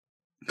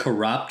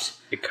corrupt.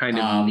 It kind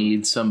of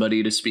needs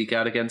somebody to speak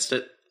out against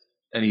it,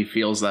 and he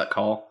feels that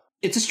call.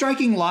 It's a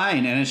striking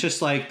line, and it's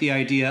just like the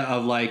idea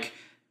of like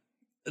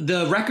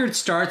the record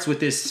starts with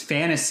this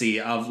fantasy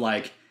of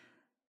like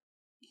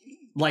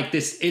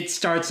this. It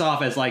starts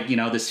off as like, you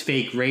know, this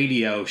fake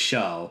radio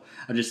show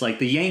of just like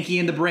the Yankee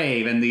and the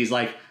Brave, and these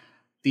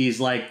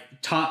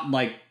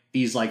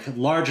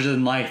larger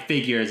than life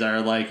figures that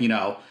are like, you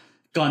know,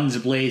 guns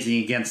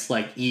blazing against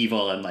like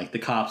evil and like the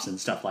cops and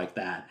stuff like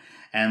that,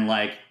 and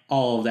like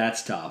all of that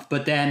stuff.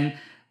 But then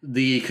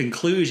the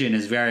conclusion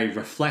is very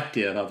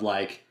reflective of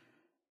like,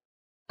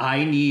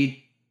 I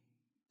need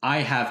I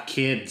have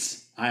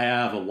kids, I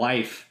have a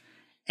wife,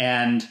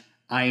 and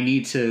I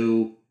need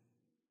to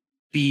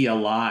be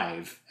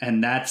alive.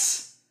 And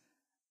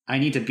I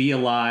need to be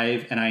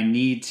alive, and I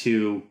need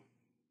to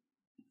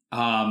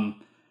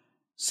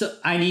so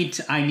I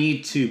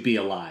need to be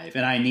alive,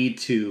 and I need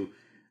to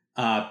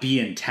be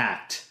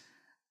intact,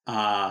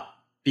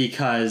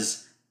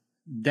 because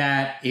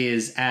that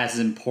is as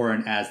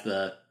important as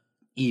the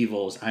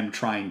evils I'm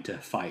trying to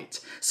fight.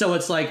 So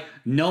it's like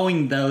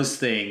knowing those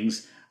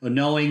things,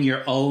 knowing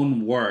your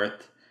own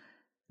worth,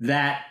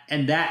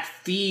 that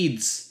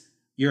feeds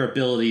your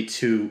ability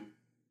to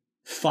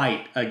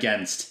fight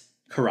against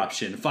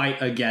corruption,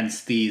 fight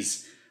against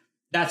these.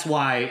 That's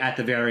why at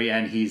the very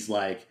end he's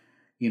like,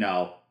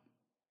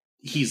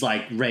 he's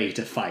like ready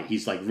to fight.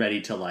 He's like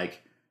ready to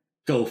like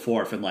go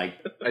forth and like.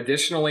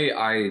 Additionally,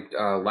 I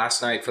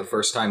last night for the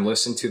first time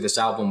listened to this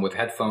album with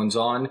headphones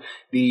on.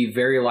 The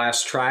very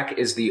last track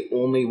is the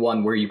only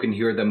one where you can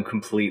hear them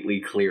completely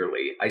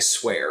clearly. I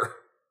swear.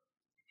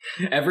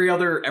 Every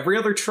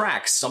other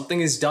track,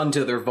 something is done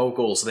to their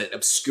vocals that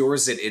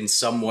obscures it in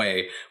some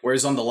way,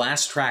 whereas on the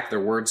last track,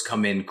 their words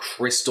come in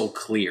crystal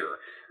clear.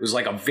 It was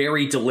like a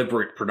very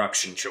deliberate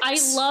production choice. I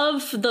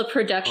love the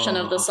production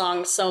of the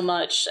song so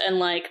much, and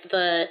like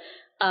the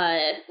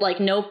like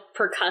no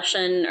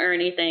percussion or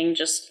anything,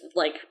 just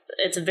like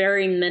it's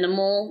very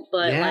minimal,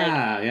 but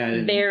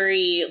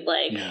very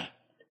like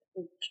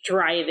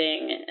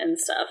driving and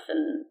stuff,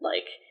 and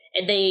like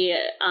they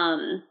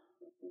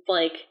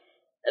like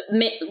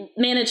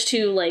managed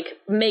to like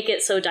make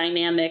it so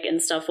dynamic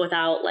and stuff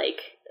without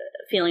like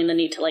feeling the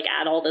need to like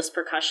add all this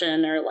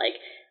percussion or like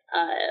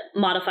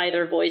modify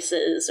their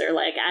voices or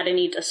like add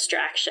any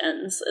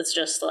distractions. It's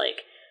just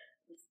like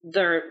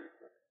they're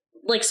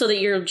like, so that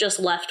you're just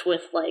left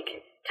with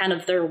like kind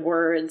of their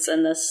words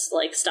and this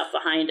like stuff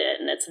behind it,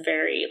 and it's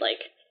very like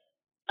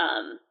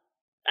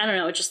I don't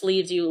know, it just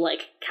leaves you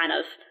like kind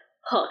of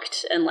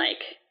hooked and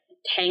like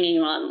hanging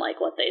on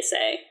like what they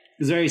say.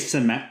 It's very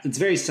cinematic.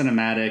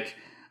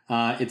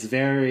 It's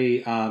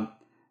very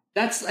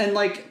that's, and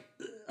like,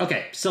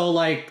 okay, so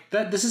like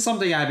that, this is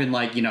something I've been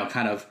like,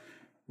 kind of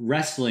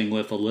wrestling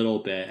with a little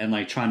bit and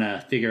like trying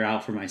to figure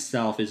out for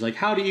myself is like,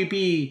 how do you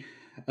be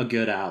a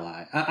good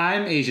ally?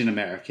 I'm Asian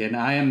American.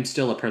 I am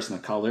still a person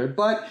of color,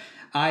 but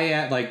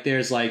I like,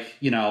 there's like,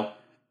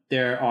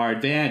 there are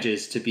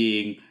advantages to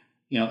being,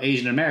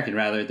 Asian American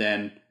rather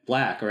than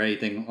black or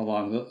anything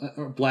along the,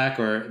 or black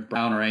or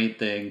brown or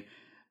anything.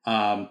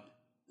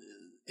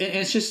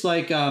 It's just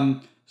like,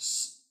 and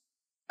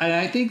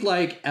I think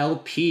like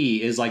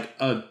LP is like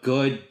a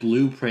good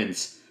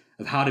blueprint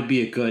of how to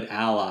be a good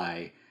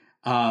ally.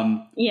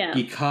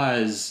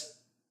 Because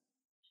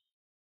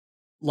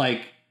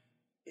like,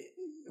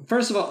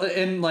 first of all,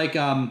 and like,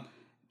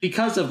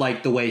 because of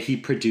like the way he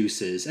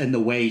produces and the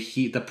way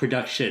the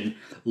production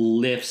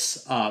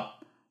lifts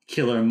up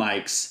Killer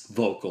Mike's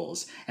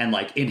vocals and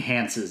like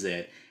enhances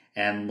it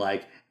and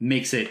like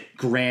makes it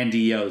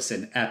grandiose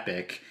and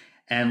epic.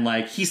 And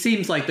like, he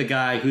seems like the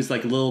guy who's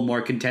like a little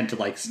more content to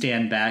like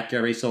stand back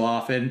every so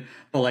often.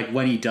 But like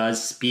when he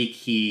does speak,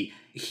 he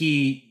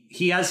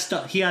has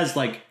stuff. He has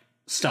like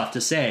stuff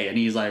to say, and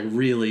he's like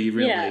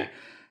really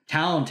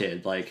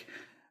talented. Like,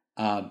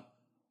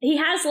 he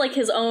has like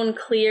his own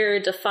clear,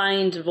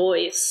 defined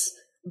voice,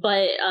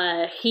 but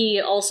he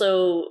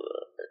also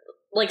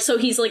like, so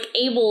he's like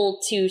able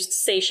to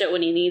say shit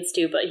when he needs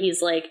to, but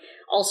he's like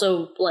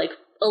also like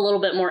a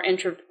little bit more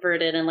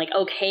introverted and like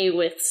okay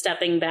with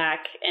stepping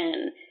back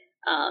and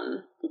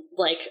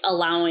like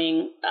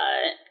allowing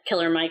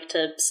Killer Mike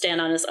to stand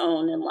on his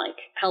own and like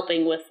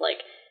helping with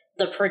like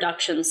the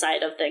production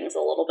side of things a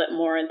little bit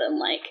more than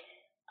like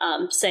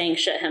saying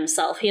shit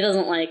himself. He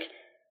doesn't like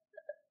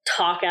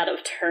talk out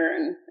of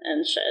turn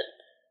and shit.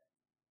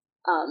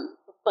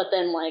 But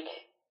then like,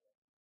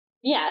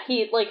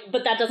 he like,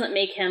 but that doesn't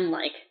make him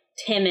like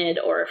timid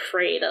or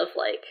afraid of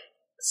like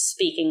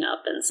speaking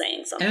up and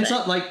saying something. And it's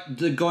not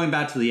like, going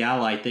back to the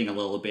ally thing a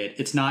little bit,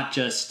 it's not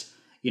just,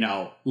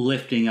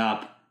 lifting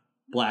up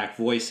black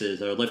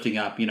voices or lifting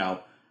up,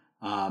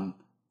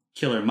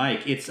 Killer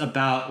Mike. It's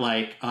about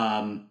like,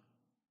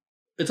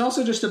 it's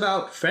also just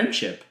about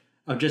friendship,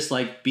 of just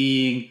like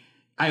being,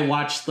 I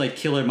watched like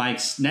Killer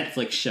Mike's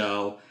Netflix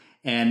show,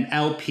 and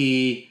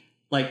LP,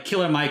 like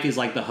Killer Mike is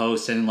like the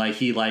host and like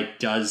he like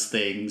does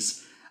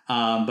things.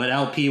 But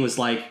LP was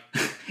like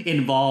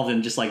involved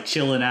and just like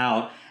chilling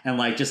out and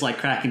like just like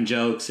cracking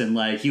jokes, and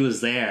like he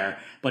was there,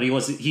 but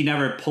he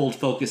never pulled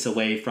focus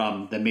away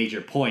from the major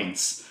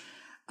points.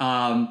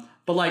 But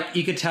like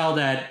you could tell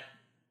that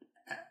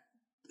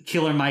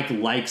Killer Mike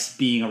likes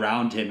being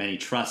around him and he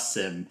trusts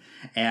him.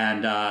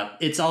 And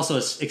it's also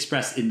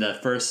expressed in the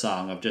first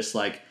song of just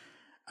like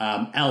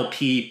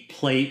LP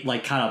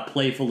kind of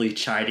playfully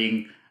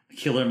chiding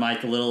Killer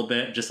Mike a little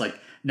bit, just like,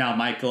 now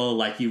Michael,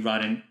 like you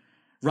run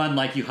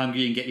like you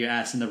hungry and get your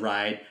ass in the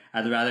ride.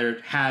 I'd rather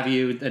have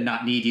you than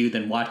not need you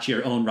than watch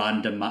your own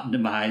rotten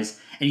demise,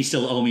 and you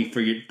still owe me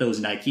for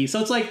those Nikes. So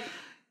it's like,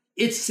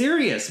 it's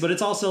serious, but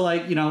it's also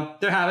like,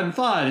 they're having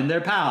fun and they're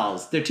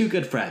pals. They're two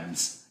good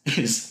friends,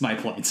 is my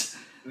point.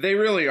 They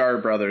really are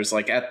brothers.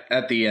 Like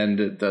at the end,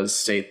 it does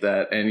state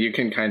that, and you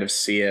can kind of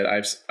see it.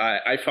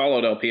 I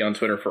followed LP on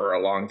Twitter for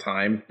a long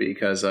time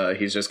because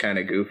he's just kind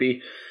of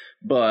goofy.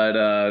 But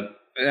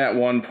at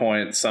one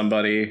point,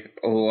 somebody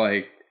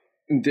like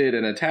did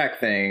an attack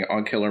thing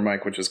on Killer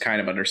Mike, which was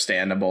kind of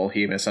understandable.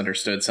 He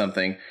misunderstood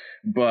something,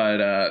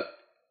 but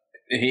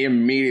he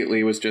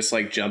immediately was just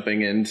like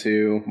jumping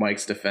into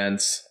Mike's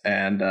defense,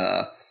 and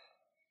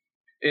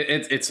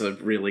it's a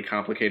really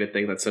complicated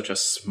thing. That's such a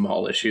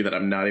small issue that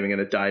I'm not even going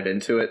to dive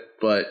into it.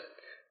 But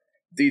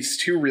these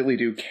two really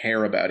do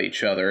care about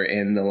each other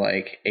in the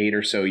like 8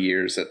 or so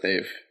years that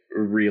they've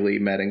really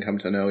met and come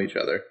to know each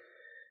other.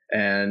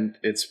 And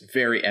it's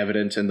very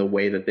evident in the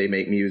way that they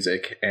make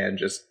music and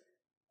just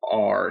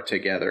are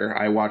together.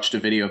 I watched a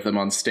video of them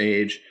on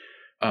stage.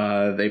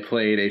 They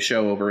played a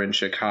show over in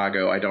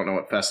Chicago. I don't know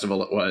what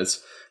festival it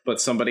was, but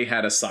somebody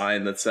had a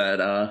sign that said,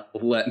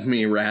 "Let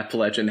me rap,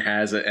 legend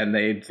has it." And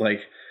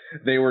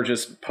they were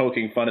just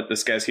poking fun at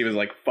this guy. He was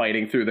like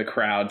fighting through the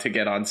crowd to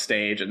get on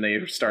stage, and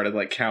they started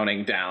like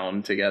counting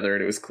down together.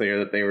 And it was clear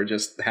that they were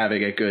just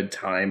having a good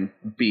time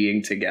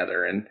being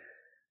together and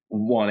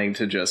wanting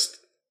to just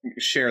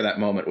share that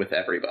moment with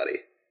everybody.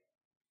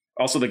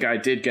 Also, the guy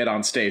did get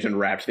on stage and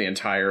rapped the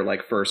entire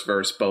like first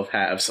verse, both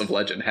halves of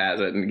Legend Has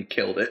It, and he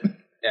killed it.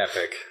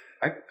 Epic.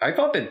 I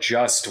thought that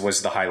Just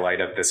was the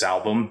highlight of this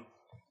album.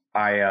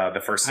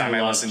 The first time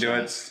I listened to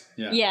it.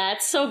 Yeah,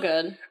 it's so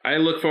good. I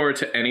look forward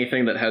to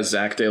anything that has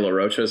Zach De La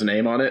Rocha's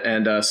name on it,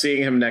 and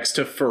seeing him next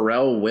to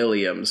Pharrell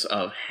Williams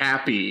of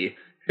Happy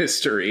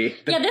History.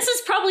 Yeah, this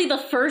is probably the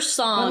first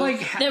song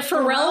that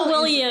Pharrell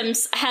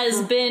Williams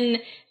has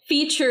been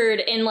featured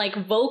in like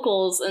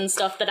vocals and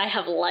stuff that I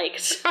have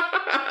liked.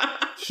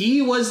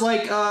 He was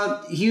like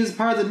he was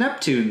part of the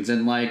Neptunes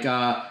and like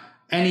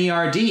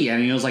NERD,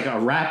 and he was like a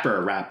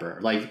rapper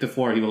like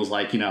before he was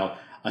like, you know,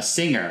 a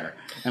singer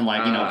and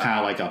like, you know, kind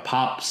of like a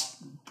pop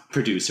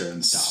producer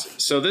and stuff.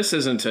 So this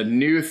isn't a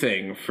new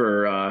thing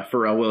for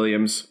Pharrell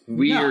Williams.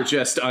 We're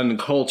just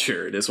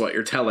uncultured is what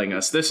you're telling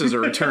us. This is a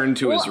return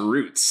to his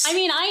roots. I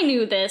mean, I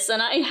knew this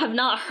and I have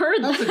not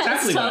heard That's that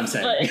exactly stuff,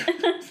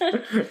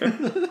 what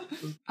I'm saying.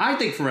 I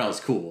think Pharrell's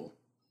cool.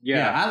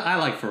 Yeah, I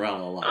like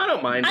Pharrell a lot. I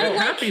don't mind. I like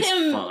Happy's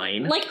him.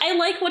 fine. Like, I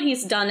like what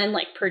he's done in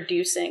like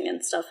producing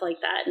and stuff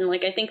like that, and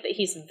like I think that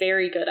he's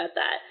very good at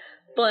that.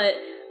 But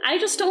I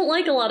just don't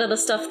like a lot of the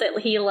stuff that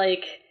he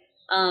like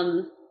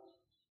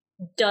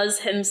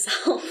does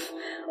himself,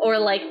 or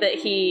like that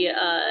he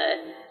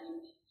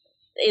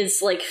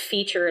is like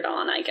featured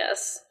on, I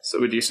guess.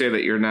 So would you say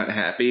that you're not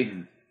happy?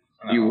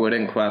 You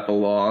wouldn't clap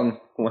along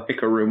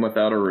like A Room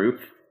Without a Roof?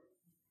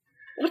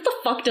 What the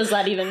fuck does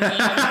that even mean?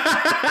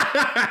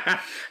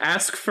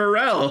 Ask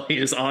Pharrell. He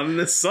is on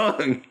this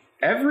song.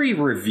 Every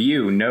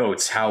review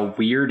notes how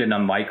weird and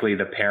unlikely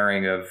the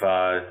pairing of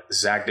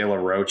Zach De La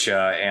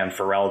Rocha and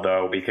Pharrell,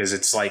 though, because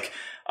it's like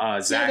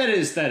Zach. Yeah,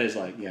 that is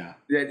like, yeah.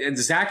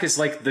 Zach is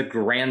like the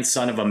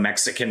grandson of a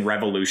Mexican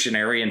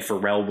revolutionary, and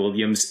Pharrell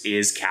Williams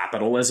is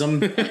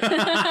capitalism.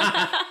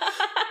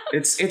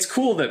 It's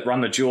cool that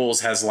Run the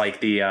Jewels has like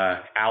the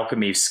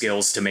alchemy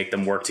skills to make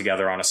them work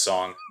together on a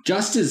song.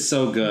 Just is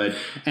so good,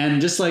 and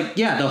just like,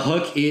 yeah, the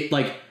hook. It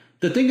like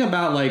the thing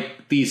about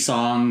like these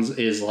songs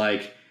is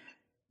like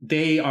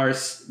the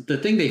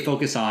thing they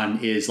focus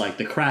on is like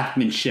the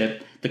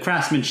craftsmanship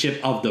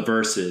of the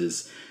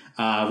verses,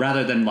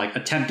 rather than like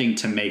attempting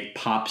to make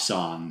pop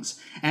songs.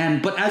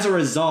 But as a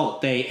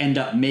result, they end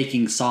up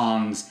making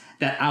songs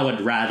that I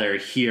would rather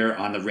hear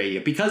on the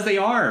radio because they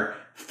are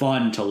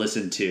fun to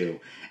listen to.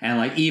 And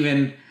like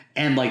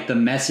like the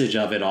message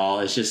of it all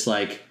is just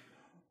like,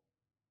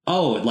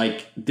 oh,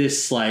 like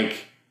this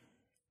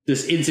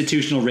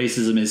institutional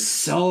racism is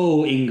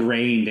so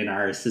ingrained in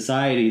our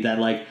society that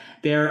like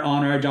they're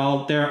on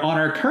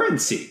our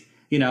currency,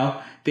 you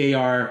know,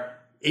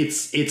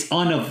 it's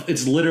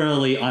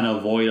literally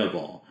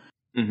unavoidable.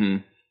 Mm-hmm.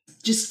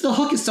 Just the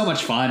hook is so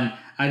much fun.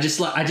 I just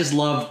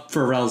love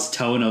Pharrell's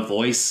tone of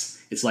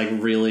voice. It's like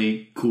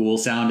really cool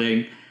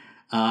sounding.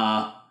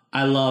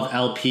 I love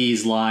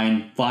LP's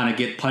line, "Wanna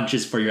get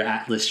punches for your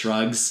Atlas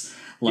shrugs."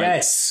 Like,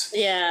 yes.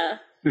 Yeah.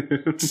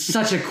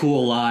 Such a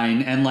cool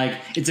line. And like,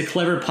 it's a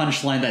clever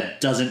punchline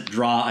that doesn't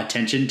draw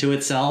attention to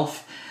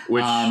itself.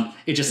 Which I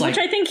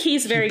think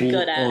he's very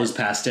good at. Blows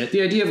past it.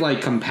 The idea of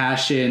like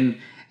compassion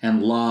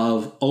and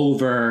love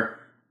over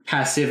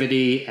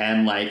passivity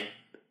and like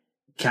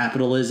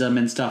capitalism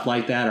and stuff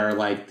like that are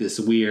like this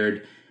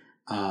weird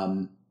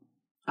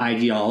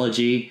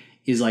ideology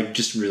is like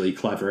just really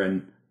clever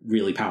and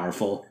really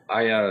powerful.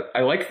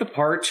 I like the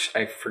part,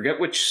 I forget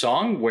which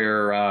song,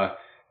 where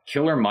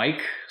Killer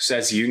Mike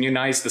says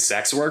unionize the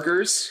sex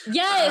workers.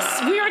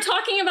 Yes, we were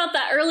talking about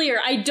that earlier.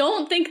 I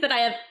don't think that I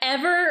have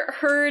ever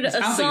heard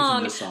a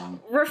song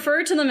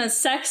refer to them as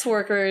sex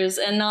workers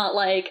and not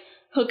like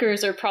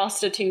hookers or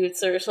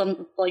prostitutes or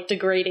some like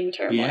degrading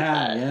term like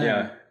that.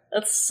 Yeah.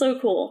 That's so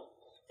cool.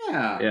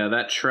 Yeah. Yeah,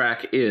 that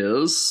track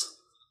is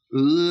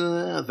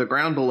The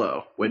Ground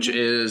Below, which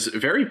is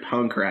very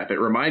punk rap. It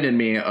reminded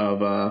me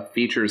of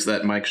features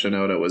that Mike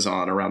Shinoda was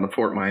on around the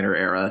Fort Minor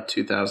era,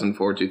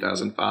 2004,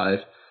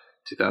 2005,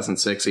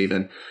 2006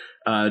 even.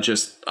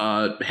 Just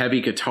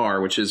heavy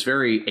guitar, which is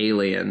very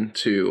alien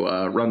to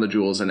Run the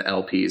Jewels and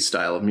LP's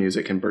style of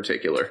music in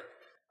particular.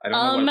 I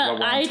don't know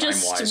what I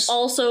just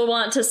also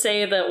want to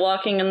say that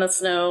Walking in the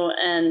Snow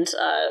and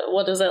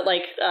what is it,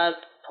 like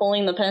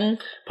Pulling the Pin?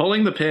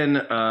 Pulling the Pin,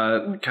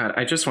 God,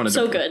 I just wanted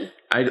so to... good.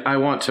 I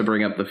want to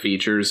bring up the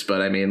features,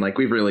 but I mean, like,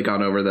 we've really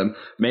gone over them.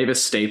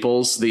 Mavis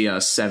Staples, the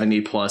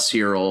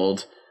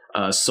 70-plus-year-old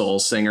soul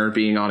singer,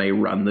 being on a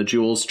Run the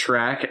Jewels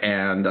track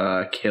and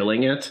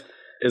killing it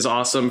is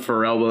awesome.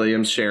 Pharrell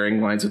Williams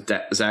sharing lines with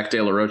Zach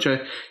De La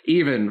Rocha.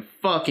 Even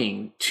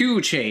fucking 2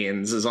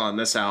 Chainz is on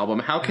this album.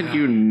 How can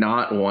you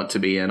not want to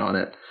be in on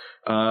it?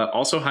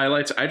 Also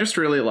highlights, I just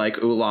really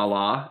like Ooh La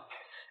La.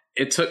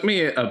 It took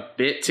me a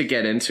bit to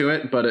get into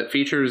it, but it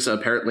features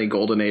apparently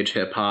Golden Age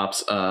hip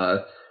hop's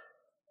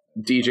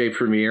DJ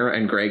Premier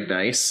and Greg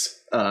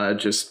Nice.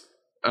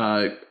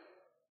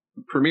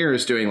 Premier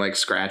is doing like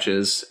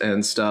scratches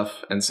and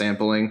stuff and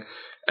sampling,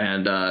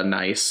 and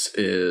Nice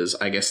is,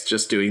 I guess,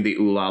 just doing the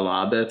ooh la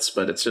la bits,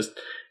 but it's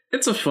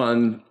a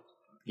fun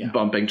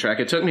bumping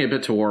track. It took me a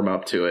bit to warm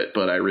up to it,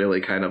 but I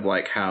really kind of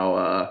like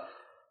how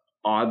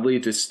oddly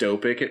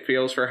dystopic it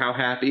feels for how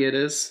happy it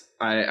is.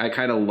 I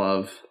kind of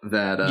love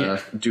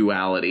that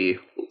duality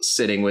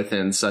sitting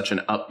within such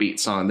an upbeat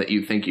song that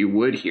you'd think you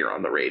would hear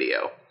on the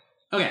radio.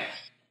 Okay,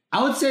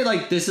 I would say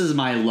like this is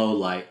my low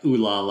light, ooh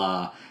la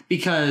la,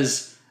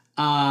 because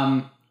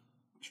and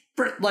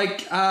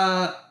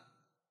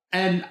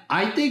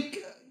I think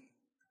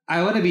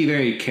I want to be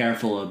very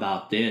careful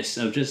about this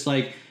of just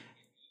like,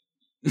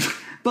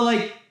 but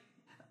like,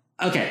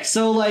 okay,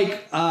 so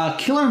like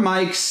Killer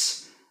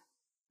Mike's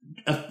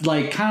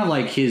like kind of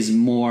like his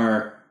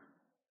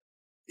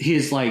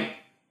like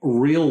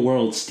real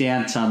world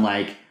stance on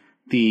like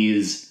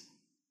these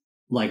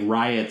like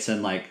riots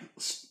and like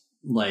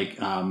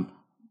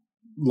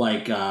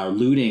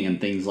looting and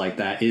things like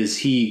that is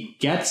he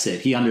gets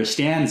it, he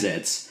understands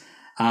it,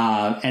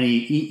 and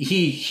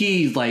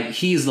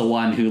he's the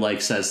one who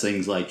like says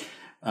things like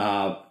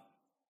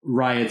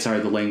riots are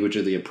the language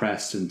of the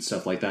oppressed and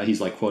stuff like that. He's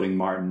like quoting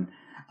Martin,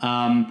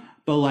 but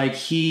like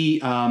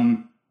his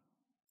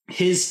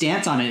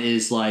stance on it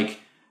is like,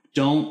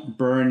 don't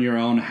burn your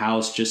own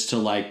house just to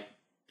like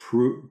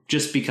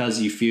just because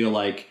you feel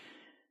like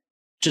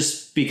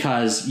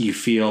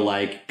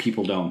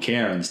people don't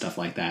care and stuff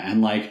like that.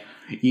 And like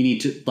you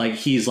need to like,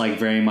 he's like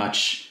very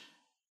much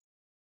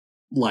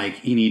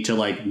like you need to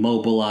like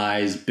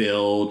mobilize,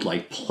 build,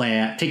 like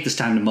plan, take this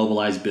time to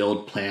mobilize,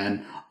 build,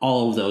 plan,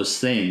 all of those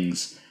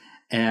things.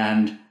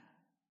 And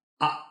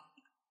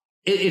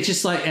it's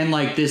just like, and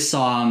like this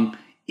song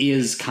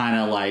is kind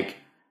of like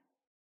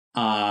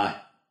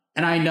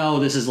and I know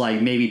this is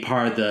like maybe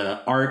part of the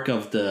arc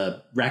of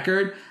the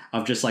record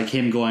of just like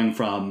him going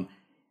from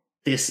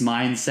this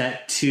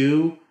mindset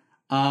to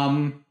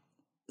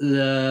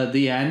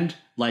the end,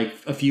 like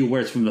a few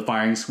words from the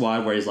Firing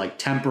Squad where he's like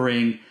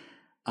tempering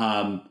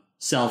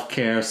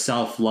self-care,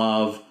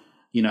 self-love,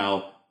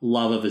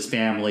 love of his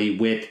family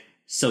with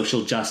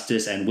social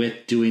justice and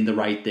with doing the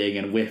right thing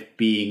and with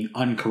being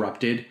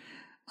uncorrupted.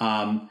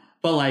 But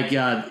like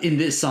in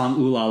this song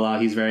Ooh La La,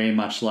 he's very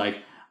much like,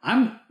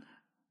 I'm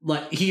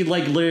like, he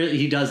like literally,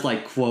 he does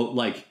like quote,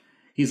 like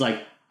he's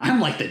like, I'm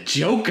like the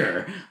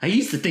Joker. I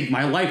used to think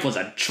my life was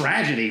a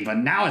tragedy, but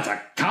now it's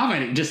a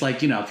comedy. Just like,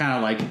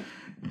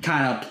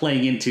 kind of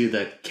playing into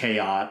the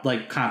chaos,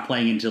 like kind of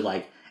playing into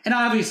like, and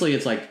obviously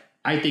it's like,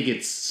 I think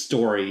it's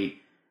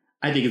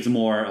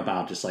more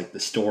about just like the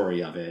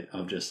story of it,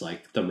 of just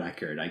like the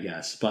record, I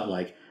guess. But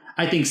like,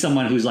 I think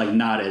someone who's like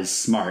not as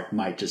smart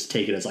might just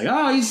take it as like,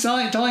 oh, he's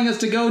telling us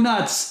to go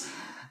nuts,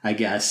 I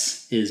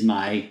guess, is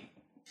my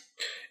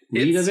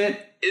read of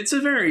it. It's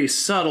a very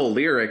subtle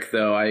lyric,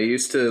 though. I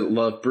used to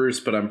love Bruce,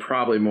 but I'm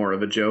probably more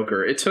of a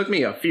Joker. It took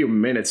me a few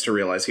minutes to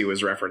realize he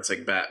was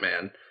referencing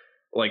Batman.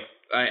 Like,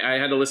 I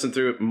had to listen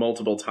through it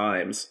multiple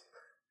times.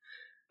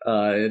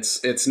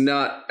 It's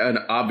not an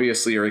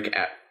obvious lyric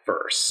at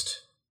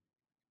first.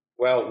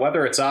 Well,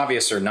 whether it's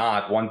obvious or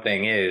not, one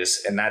thing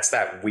is, and that's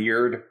that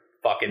weird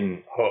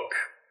fucking hook.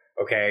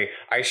 Okay,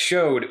 I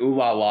showed Ooh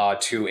La La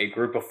to a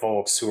group of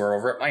folks who are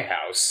over at my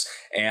house,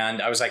 and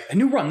I was like, a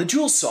new Run the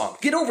Jewels song,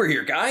 get over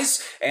here,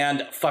 guys!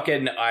 And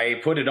fucking, I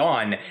put it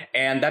on,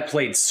 and that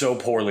played so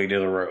poorly to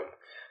the room.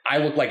 I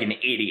look like an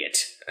idiot.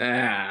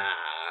 Okay.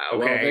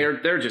 Well,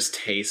 they're just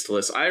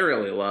tasteless. I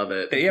really love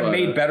it. They have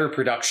made better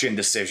production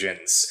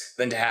decisions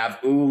than to have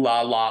Ooh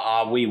La La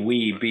Ah Wee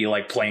Wee be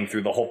like playing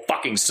through the whole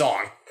fucking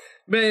song.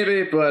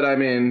 Maybe, but I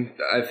mean,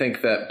 I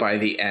think that by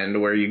the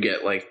end where you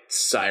get like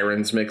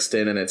sirens mixed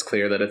in and it's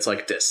clear that it's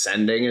like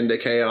descending into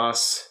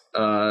chaos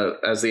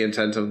as the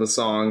intent of the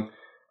song,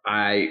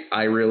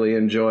 I really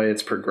enjoy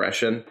its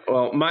progression.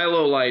 Well, my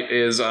low light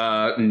is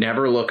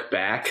Never Look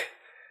Back.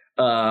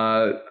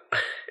 I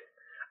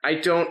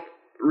don't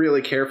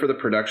really care for the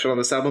production on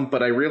this album,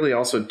 but I really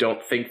also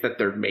don't think that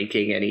they're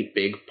making any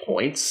big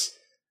points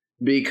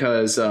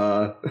because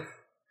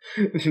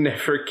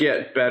never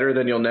get better,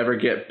 then you'll never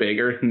get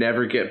bigger.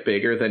 Never get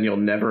bigger, then you'll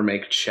never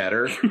make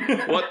cheddar.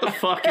 What the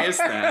fuck is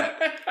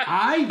that?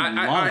 I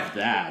love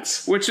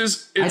that. Which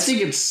is... I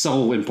think it's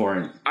so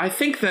important. I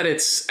think that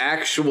it's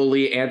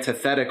actually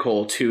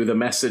antithetical to the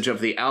message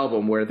of the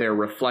album where they're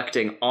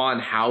reflecting on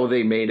how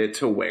they made it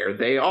to where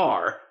they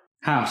are.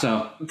 How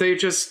so?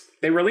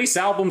 They release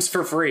albums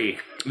for free.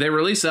 They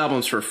release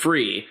albums for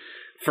free.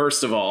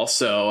 First of all,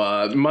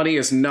 so money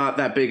is not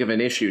that big of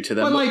an issue to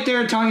them. But like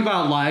they're talking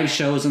about live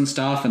shows and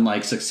stuff and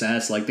like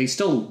success, like they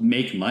still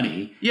make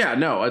money. Yeah,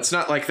 no, it's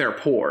not like they're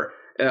poor.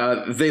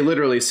 They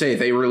literally say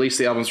they release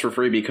the albums for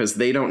free because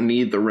they don't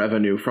need the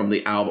revenue from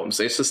the albums.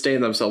 They sustain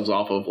themselves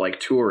off of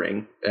like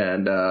touring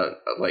and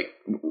like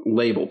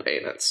label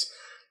payments.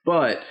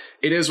 But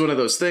it is one of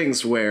those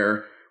things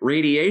where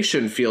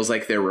Radiation feels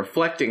like they're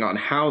reflecting on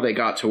how they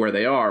got to where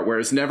they are,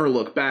 whereas Never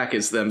Look Back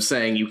is them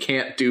saying you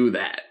can't do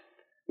that.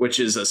 Which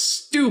is a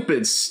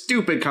stupid,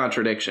 stupid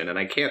contradiction, and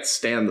I can't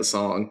stand the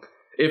song.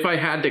 If I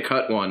had to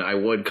cut one, I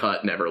would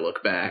cut Never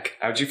Look Back.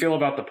 How'd you feel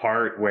about the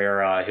part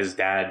where his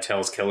dad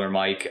tells Killer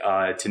Mike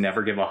to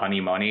never give a honey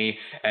money,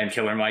 and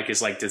Killer Mike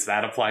is like, does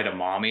that apply to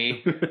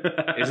mommy?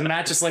 Isn't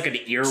that just like an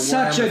earworm?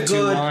 Such a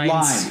good line.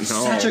 No.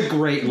 Such a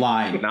great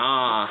line.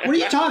 Nah. What are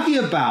you talking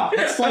about?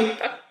 It's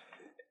like...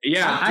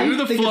 Yeah, do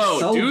the flow.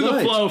 So do the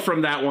flow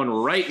from that one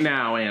right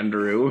now,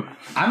 Andrew.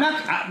 I'm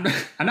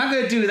not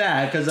going to do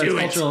that because that's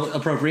cultural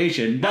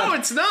appropriation. But no,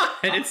 it's not.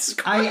 It's.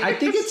 I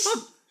think it's.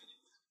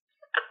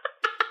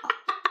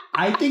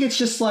 I think it's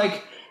just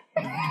like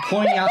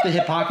pointing out the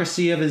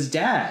hypocrisy of his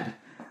dad,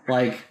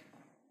 like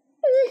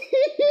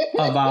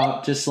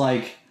about just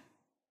like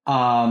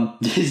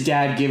his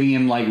dad giving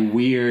him like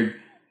weird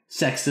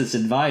sexist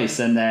advice,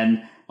 and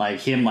then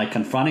like him like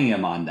confronting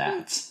him on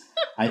that.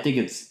 I think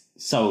it's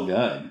so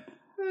good.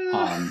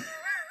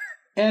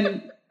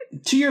 And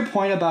to your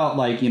point about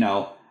like, you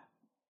know,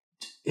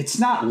 it's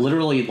not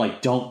literally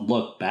like don't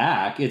look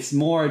back. It's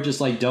more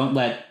just like don't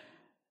let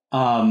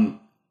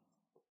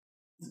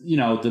you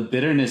know, the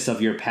bitterness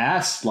of your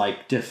past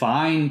like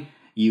define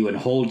you and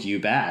hold you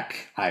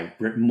back.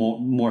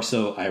 More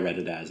so I read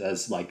it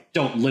as like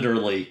don't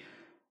literally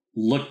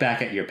look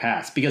back at your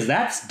past because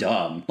that's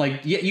dumb. Like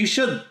yeah, you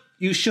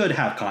should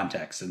have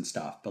context and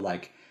stuff, but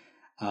like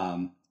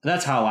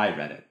that's how I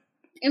read it.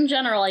 In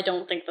general, I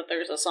don't think that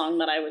there's a song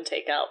that I would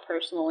take out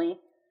personally.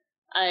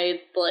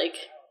 I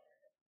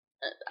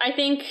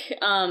think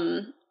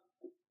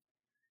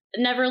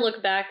Never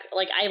Look Back,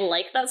 like I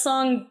like that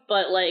song,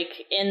 but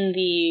like in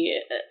the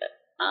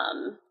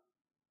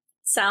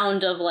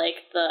sound of like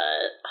the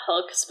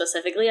hook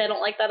specifically, I don't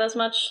like that as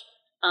much.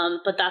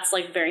 But that's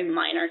like very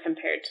minor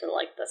compared to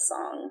like the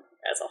song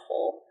as a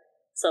whole.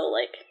 So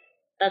like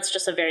that's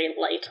just a very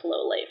light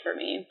low light for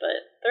me,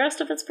 but the rest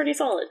of it's pretty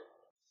solid.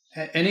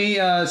 Any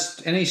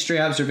stray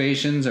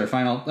observations or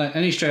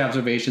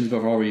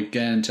before we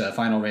get into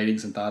final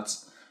ratings and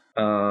thoughts?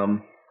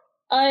 In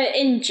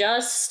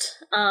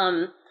Just,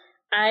 I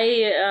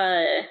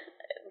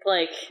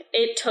like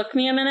it took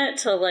me a minute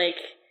to like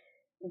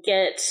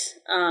get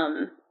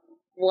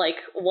like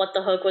what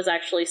the hook was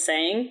actually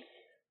saying,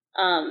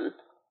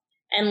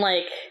 and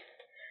like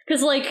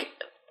because like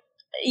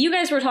you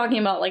guys were talking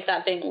about like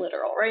that being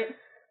literal, right?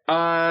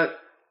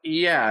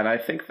 Yeah, and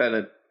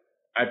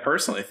I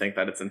personally think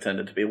that it's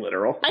intended to be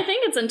literal. I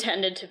think it's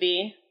intended to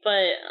be,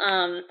 but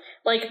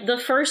like the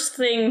first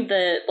thing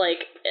that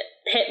like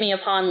hit me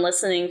upon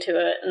listening to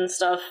it and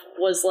stuff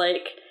was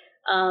like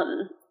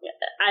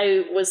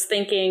I was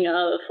thinking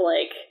of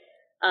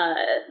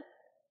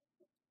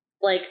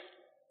like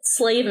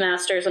slave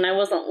masters, and I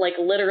wasn't like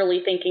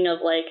literally thinking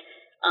of like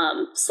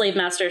slave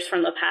masters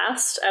from the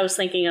past. I was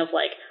thinking of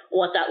like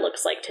what that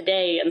looks like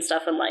today and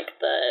stuff, and like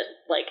the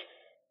like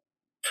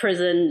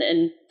prison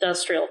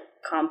industrial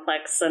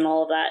complex and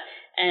all of that.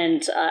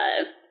 And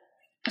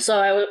so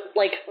I was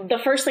like, the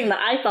first thing that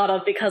I thought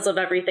of because of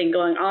everything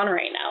going on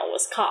right now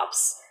was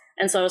Cops.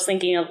 And so I was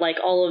thinking of like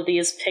all of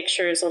these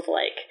pictures of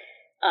like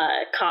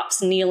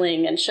cops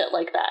kneeling and shit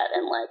like that,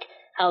 and like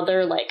how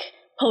they're like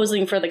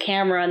posing for the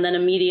camera, and then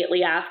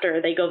immediately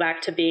after they go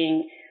back to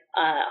being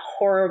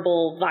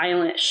horrible,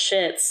 violent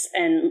shits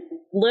and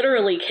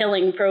literally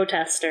killing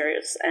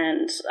protesters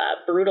and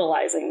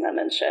brutalizing them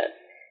and shit.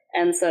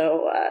 And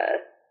so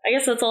I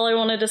guess that's all I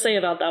wanted to say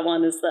about that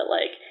one, is that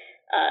like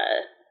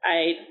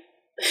I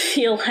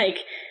feel like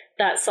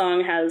that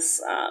song has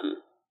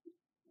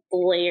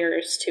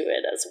layers to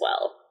it as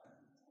well.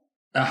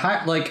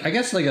 I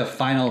guess like a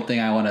final thing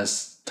I want to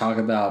talk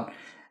about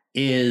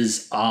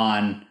is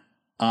on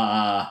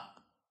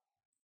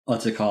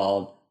what's it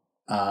called,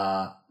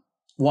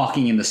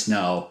 Walking in the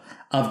Snow,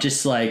 of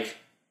just like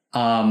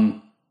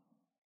you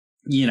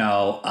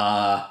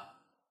know,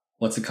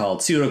 what's it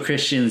called, pseudo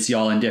Christians,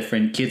 y'all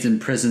indifferent, kids in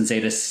prisons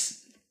ain't a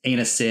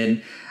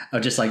sin,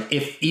 of just like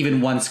if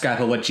even one scrap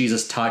of what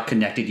Jesus taught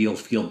connected, you'll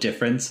feel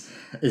difference.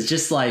 It's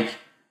just like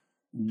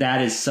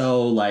that is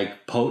so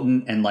like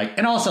potent and like,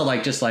 and also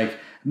like just like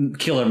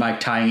Killer Mike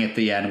tying at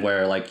the end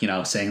where like, you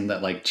know, saying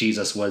that like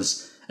Jesus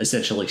was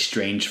essentially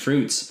strange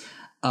fruits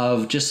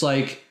of just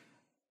like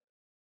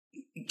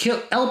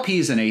LP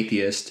is an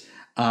atheist,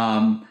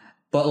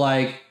 but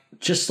like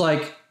just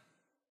like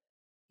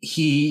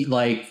he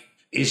like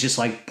is just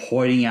like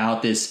pointing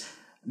out this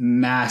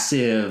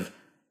massive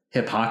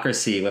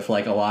hypocrisy with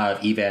like a lot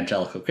of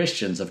evangelical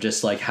Christians of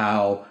just like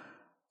how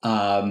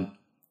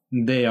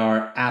they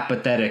are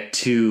apathetic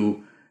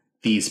to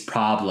these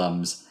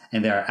problems,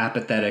 and they are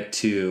apathetic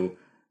to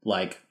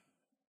like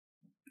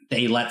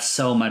they let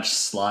so much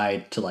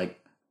slide to like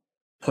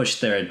push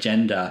their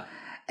agenda.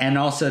 And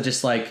also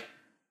just like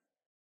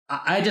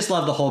I just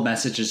love the whole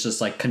message is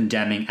just like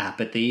condemning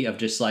apathy of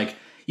just like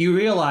you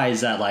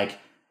realize that like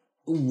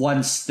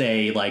once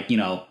they like, you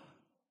know,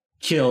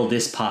 kill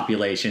this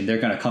population, they're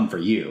going to come for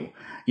you,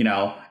 you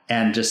know,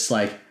 and just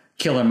like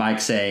Killer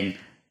Mike saying,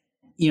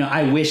 you know,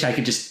 I wish I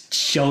could just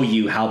show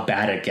you how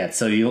bad it gets.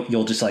 So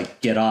you'll just like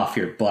get off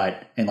your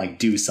butt and like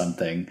do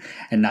something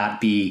and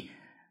not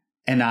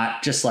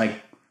just like,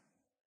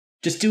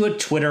 just do a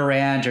Twitter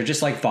rant or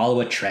just like follow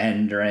a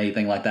trend or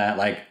anything like that.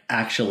 Like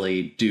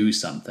actually do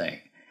something.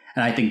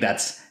 And I think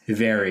that's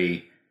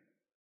very,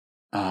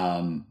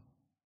 and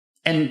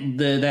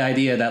the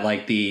idea that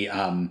like the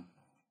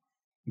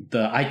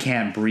I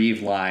can't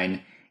breathe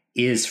line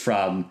is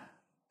from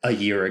a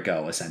year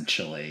ago,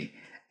 essentially,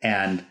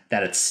 and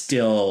that it's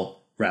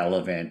still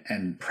relevant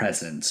and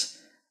present,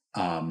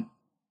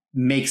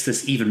 makes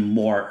this even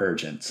more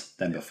urgent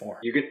than before.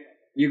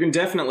 You can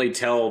definitely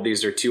tell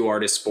these are two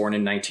artists born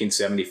in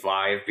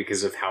 1975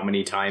 because of how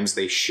many times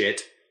they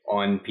shit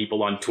on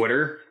people on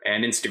Twitter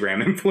and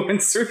Instagram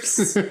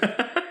influencers.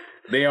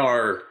 They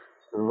are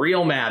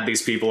real mad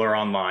these people are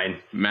online.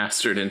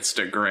 Mastered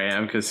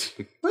Instagram because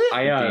you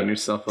gain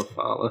yourself a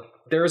follow.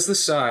 There's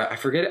this, I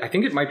forget, I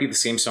think it might be the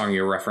same song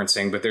you're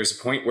referencing, but there's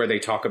a point where they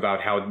talk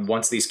about how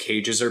once these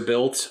cages are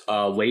built,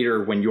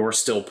 later when you're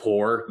still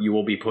poor, you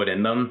will be put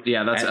in them.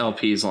 Yeah, that's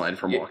LP's line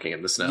from Walking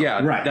in the Snow.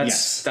 Yeah, right.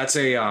 That's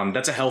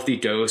a healthy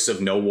dose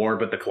of no war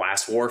but the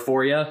class war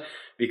for you.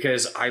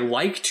 Because I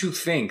like to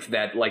think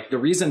that, like, the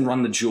reason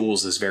Run the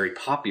Jewels is very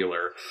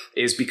popular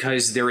is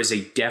because there is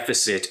a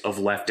deficit of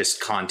leftist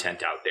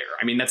content out there.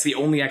 I mean, that's the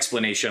only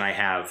explanation I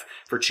have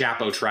for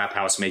Chapo Trap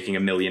House making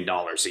 $1 million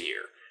a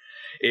year.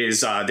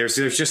 Is there's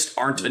just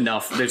aren't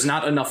enough. There's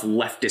not enough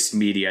leftist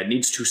media. It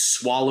needs to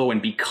swallow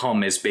and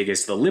become as big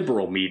as the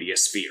liberal media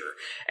sphere.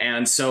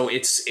 And so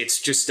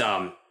it's just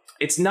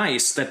it's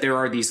nice that there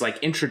are these like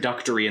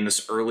introductory in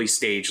this early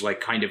stage,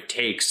 like kind of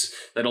takes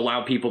that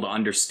allow people to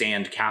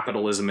understand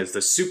capitalism as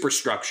the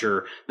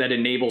superstructure that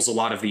enables a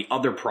lot of the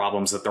other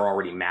problems that they're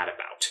already mad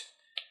about.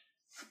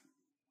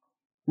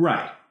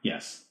 Right.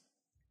 Yes.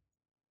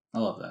 I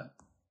love that.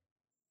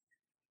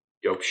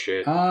 Dope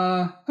shit.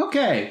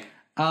 Okay.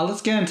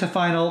 Let's get into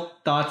final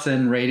thoughts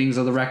and ratings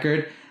of the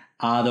record.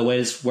 The way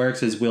this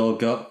works is we'll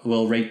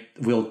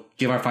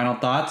give our final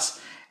thoughts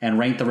and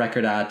rank the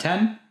record out of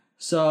 10.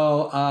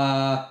 So,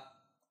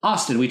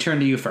 Austin, we turn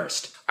to you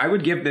first. I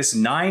would give this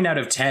 9 out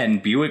of 10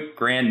 Buick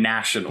Grand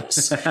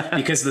Nationals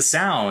because the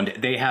sound,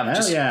 they have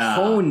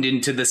honed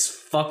into this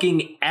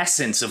fucking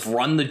essence of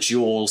Run the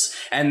Jewels,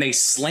 and they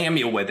slam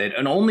you with it.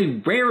 And only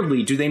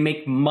rarely do they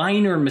make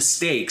minor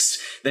mistakes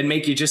that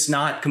make you just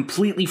not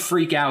completely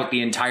freak out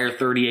the entire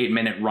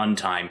 38-minute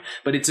runtime.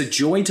 But it's a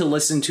joy to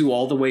listen to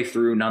all the way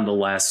through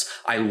nonetheless.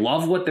 I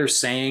love what they're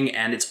saying,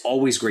 and it's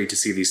always great to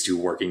see these two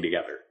working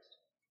together.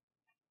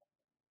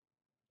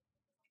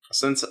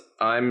 Since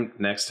I'm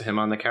next to him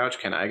on the couch,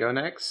 can I go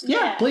next?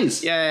 Yeah,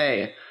 please.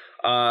 Yay.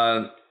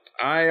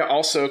 I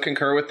also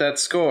concur with that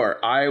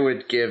score. I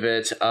would give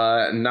it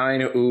 9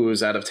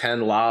 oohs out of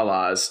 10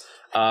 la-las.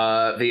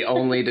 The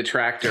only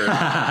detractor,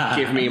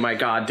 give me my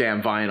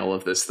goddamn vinyl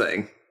of this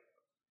thing.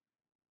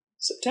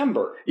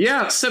 September.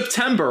 Yeah,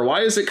 September. Why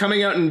is it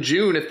coming out in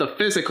June if the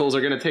physicals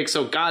are going to take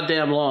so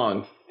goddamn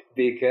long?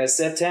 Because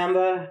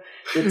September,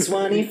 the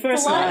 21st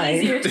It's a lot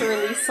easier to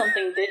release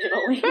something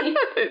digitally.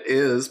 It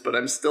is, but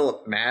I'm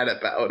still mad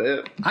about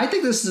it. I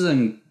think this is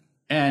an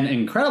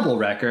incredible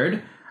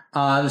record.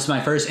 This is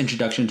my first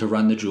introduction to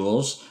Run the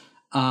Jewels.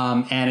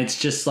 And it's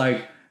just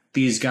like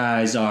these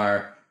guys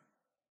are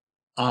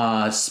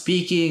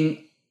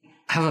speaking,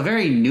 have a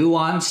very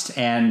nuanced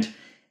and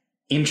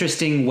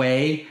interesting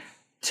way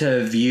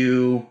to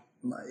view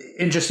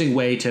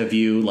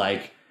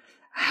like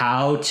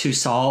how to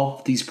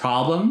solve these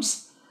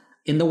problems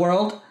in the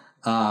world.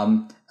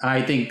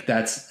 I think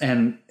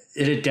and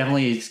it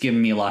definitely has given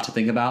me a lot to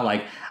think about.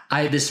 Like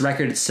this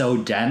record is so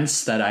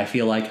dense that I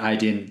feel like I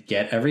didn't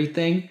get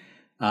everything.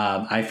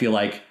 I feel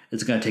like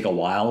it's going to take a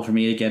while for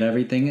me to get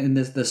everything in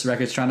this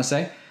record's trying to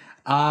say.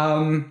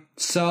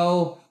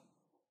 So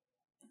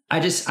I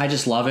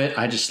just love it.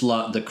 I just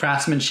love the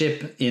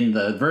craftsmanship in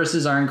the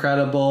verses are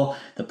incredible.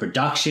 The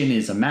production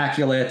is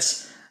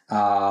immaculate.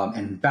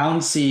 And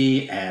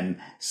bouncy and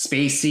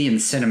spacey and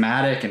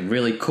cinematic and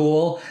really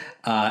cool.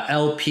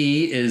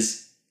 LP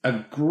is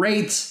a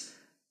great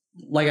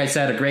like I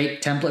said, a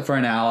great template for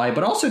an ally,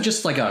 but also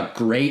just like a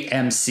great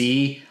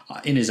MC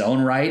in his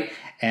own right.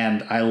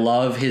 And I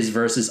love his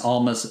verses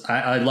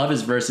I love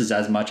his verses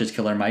as much as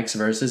Killer Mike's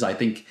verses. I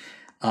think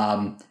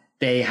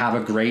they have a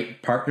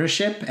great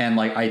partnership, and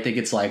like I think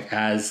it's like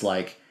I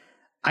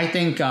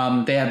think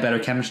they have better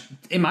chemistry,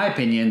 in my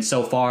opinion,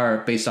 so far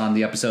based on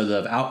the episodes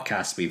of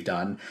Outcast we've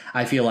done.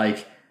 I feel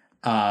like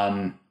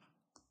Run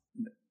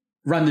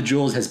the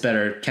Jewels has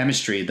better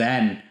chemistry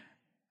than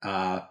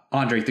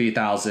Andre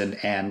 3000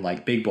 and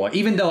like Big Boy,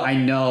 even though I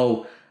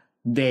know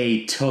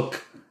they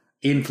took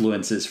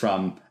influences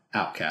from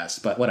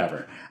Outcast, but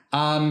whatever.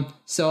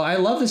 So I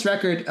love this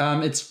record.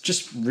 It's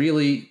just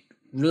really,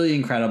 really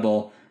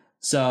incredible.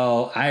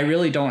 So I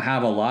really don't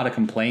have a lot of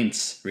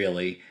complaints,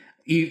 really.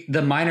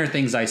 The minor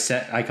things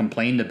I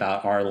complained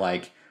about are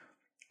like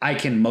I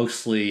can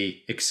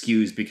mostly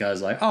excuse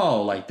because like,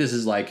 oh, like this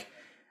is like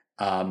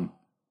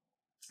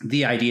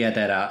the idea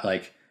that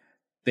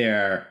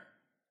they're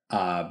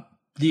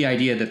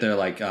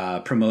like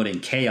promoting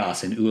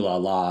chaos in Ooh La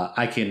La,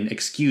 I can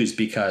excuse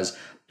because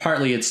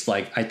partly it's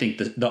like I think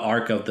the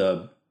arc of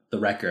the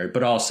record,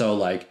 but also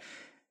like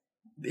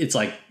it's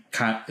like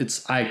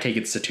I take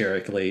it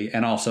satirically,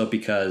 and also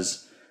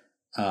because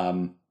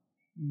in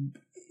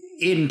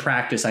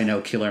practice I know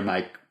Killer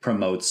Mike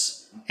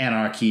promotes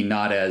anarchy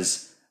not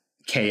as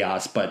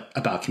chaos but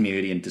about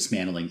community and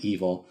dismantling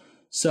evil.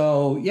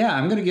 So yeah,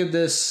 I'm gonna give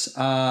this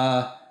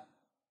 9.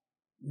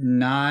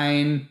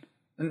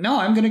 No,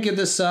 I'm gonna give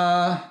this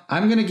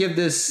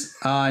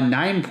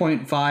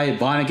 9.5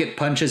 Vonnegut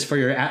punches for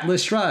your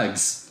Atlas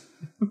shrugs.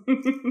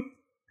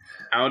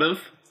 Out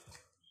of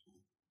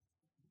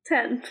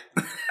 10.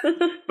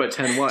 But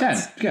 10 what? 10.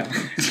 Yeah.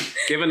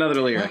 Give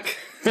another lyric.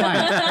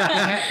 Fine.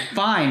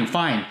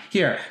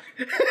 Here.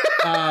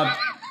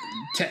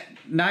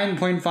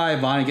 9.5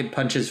 Vonnegut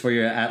punches for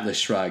your Atlas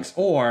shrugs,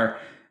 or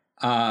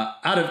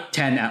out of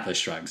 10 Atlas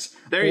shrugs.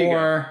 There you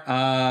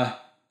go.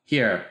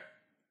 Here.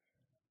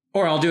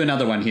 Or I'll do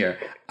another one here.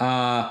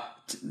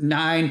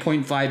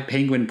 9.5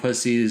 penguin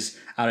pussies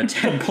out of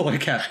 10 Polar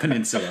Cap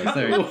Peninsulas.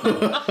 There you go.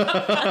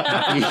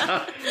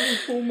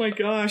 Oh my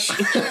gosh.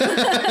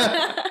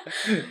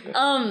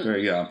 There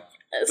you go.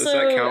 Does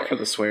that count for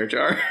the swear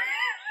jar?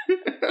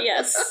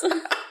 Yes.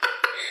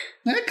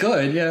 That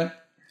could, yeah.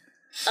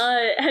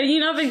 Have you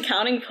not been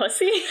counting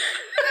pussy?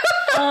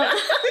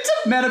 It's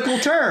a medical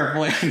term.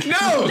 Like, No,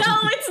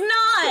 it's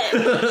not.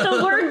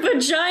 The word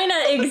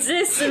vagina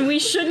exists, and we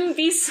shouldn't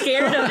be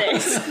scared of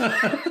it.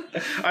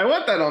 I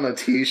want that on a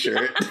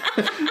t-shirt.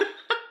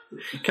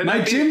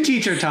 my gym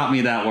teacher taught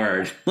me that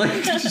word.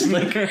 Like, just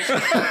like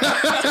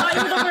Taught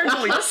you the word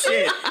Holy pussy?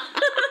 shit.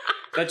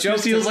 That joke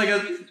feels like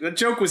that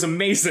joke was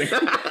amazing.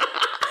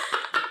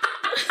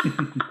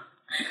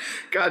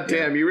 God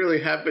damn, you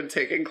really have been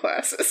taking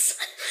classes.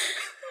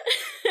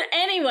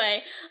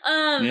 Anyway,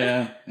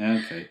 yeah,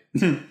 okay.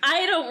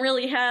 I don't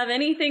really have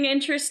anything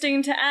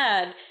interesting to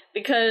add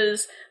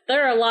because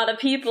there are a lot of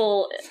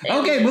people.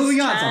 Okay,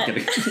 moving on. Chat. I'm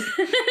kidding.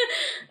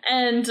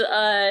 And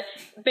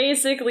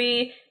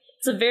basically,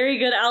 it's a very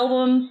good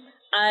album.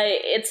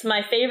 It's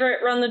my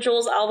favorite Run the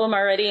Jewels album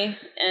already,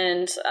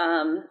 and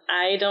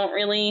I don't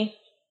really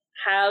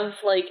have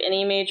like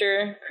any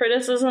major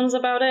criticisms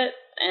about it.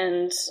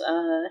 And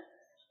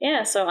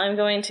yeah, so I'm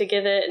going to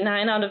give it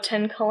 9 out of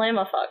 10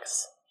 Kalama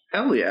fucks.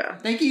 Hell yeah.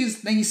 Thank you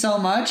so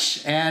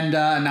much. And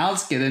now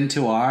let's get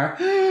into our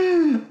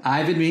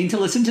I've been meaning to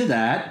listen to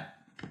that.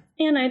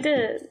 And I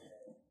did.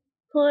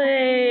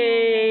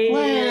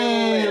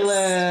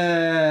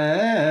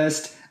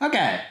 Playlist.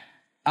 Okay.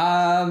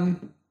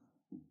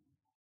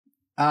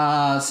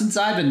 Since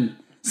I've been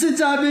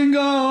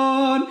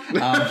gone.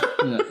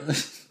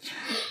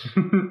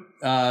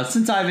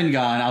 Since I've been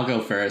gone, I'll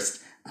go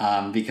first.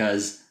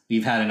 Because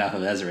we've had enough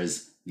of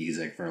Ezra's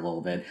music for a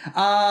little bit.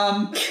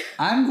 I'm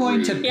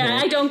going to pick... Yeah,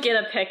 I don't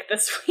get a pick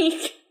this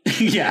week.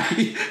 Yeah,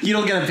 you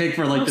don't get a pick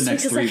for like the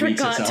next 3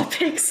 weeks or so. I forgot to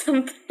pick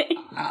something.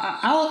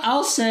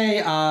 I'll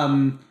say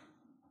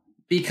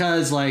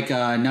because like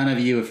none of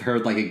you have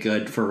heard like a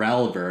good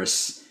Pharrell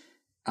verse.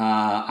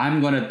 I'm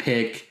gonna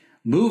pick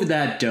 "Move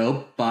That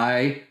Dope"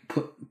 by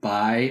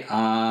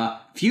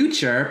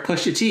Future,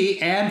 Pusha T,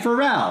 and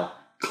Pharrell.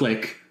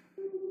 Click.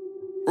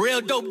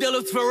 Real dope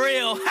dealers for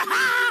real.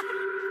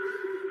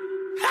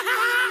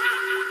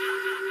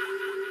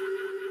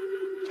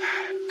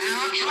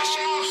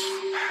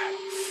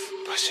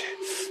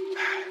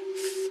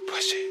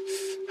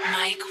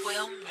 Mike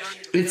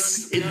Wilmer.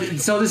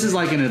 So this is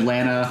like an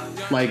Atlanta,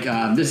 like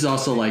this is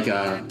also like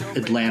a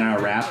Atlanta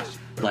rap,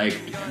 like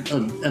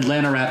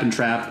Atlanta rap and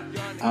trap.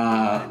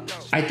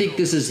 I think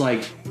this is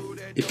like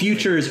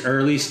Future's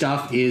early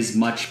stuff is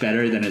much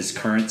better than his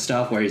current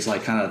stuff, where he's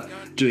like kind of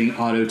doing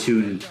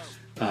auto-tune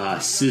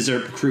scissor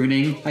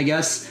crooning, I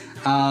guess.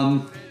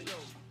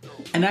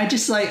 And I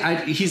just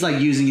like he's like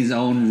using his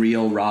own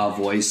real raw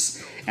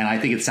voice, and I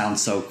think it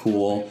sounds so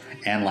cool,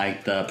 and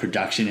like the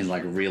production is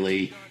like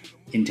really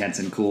intense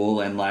and cool,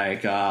 and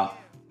like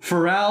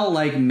Pharrell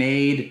like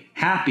made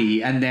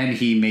Happy, and then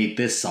he made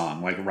this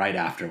song like right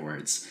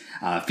afterwards,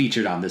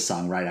 featured on this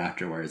song right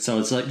afterwards. So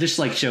it's like just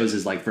like shows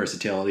his like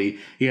versatility.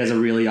 He has a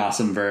really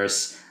awesome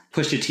verse.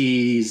 Pusha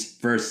T's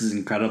verse is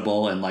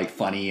incredible and like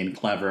funny and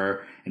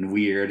clever and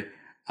weird.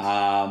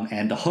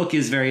 And the hook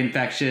is very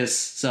infectious.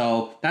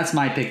 So that's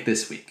my pick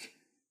this week.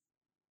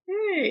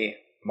 Hey,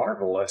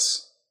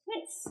 Marvelous.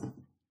 Nice.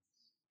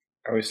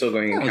 are we still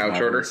going in That was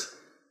couch order?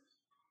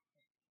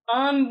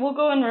 marvelous. We'll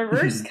go in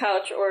reverse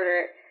couch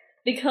order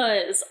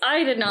because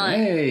I did not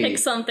Hey. pick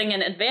something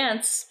in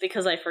advance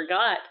because I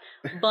forgot.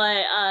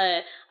 But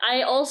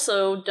I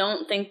also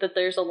don't think that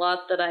there's a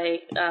lot that I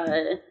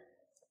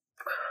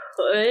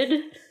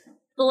could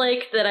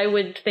like that I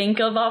would think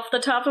of off the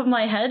top of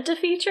my head to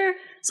feature.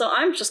 So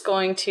I'm just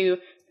going to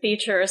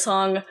feature a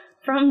song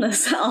from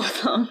this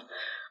album.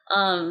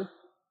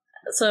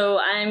 So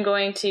I'm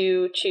going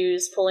to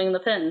choose Pulling the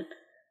Pin.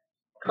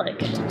 Click.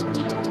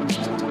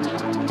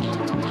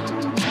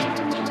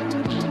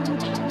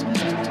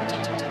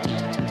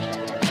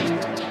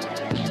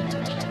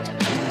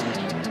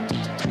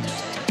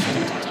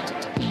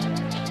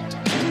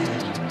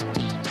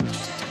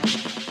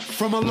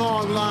 From a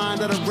long line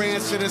of the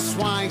rancid and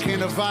swine came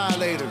the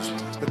violators.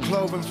 The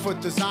cloven foot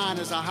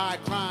designers, a high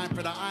crime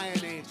for the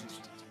Iron Ages.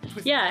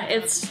 Yeah,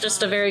 it's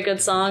just a very good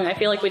song. I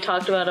feel like we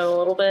talked about it a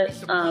little bit,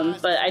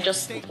 but I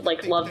just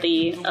like love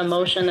the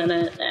emotion in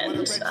it,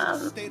 and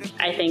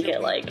I think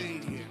it like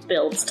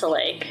builds to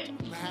like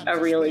a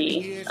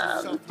really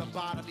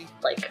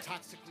like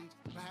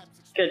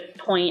good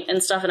point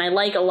and stuff. And I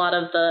like a lot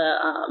of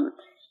the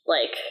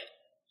like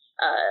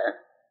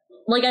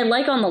I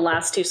like on the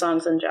last two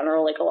songs in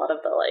general, like a lot of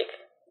the like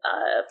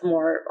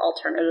more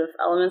alternative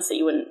elements that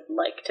you wouldn't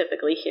like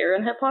typically hear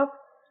in hip hop,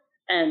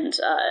 and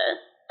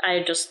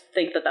I just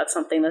think that that's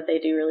something that they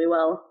do really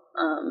well.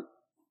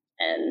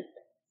 And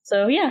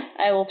so yeah,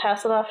 I will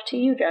pass it off to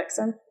you,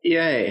 Jackson.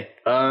 Yay.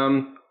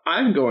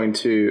 I'm going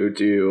to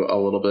do a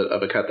little bit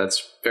of a cut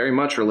that's very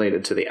much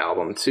related to the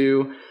album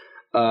too.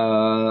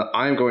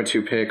 I'm going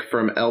to pick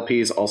from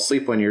LP's I'll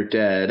Sleep When You're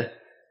Dead,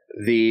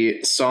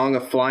 the song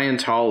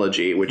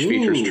Flyentology, which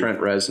features Trent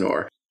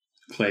Reznor.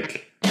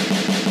 Click. I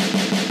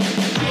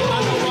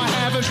know I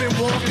haven't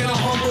been walking a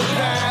humble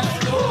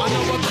path. I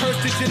know I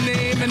cursed at your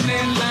name and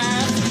then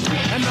laughed.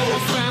 I know I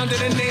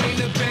founded a name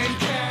that Ben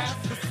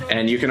Calf.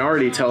 And you can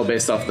already tell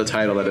based off the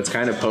title that it's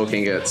kind of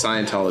poking at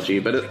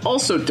Scientology, but it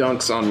also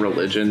dunks on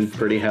religion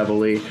pretty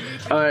heavily.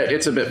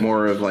 It's a bit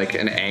more of like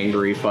an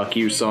angry fuck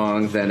you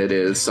song than it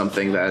is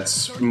something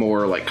that's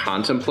more like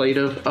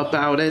contemplative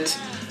about it.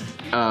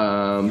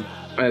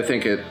 I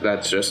think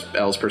that's just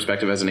L's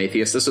perspective as an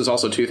atheist. This is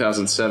also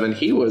 2007.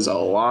 He was a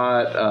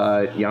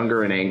lot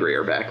younger and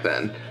angrier back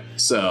then.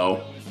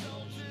 So,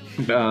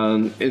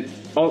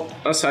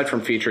 aside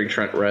from featuring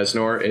Trent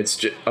Reznor,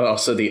 it's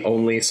also the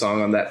only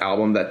song on that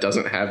album that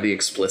doesn't have the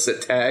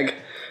explicit tag.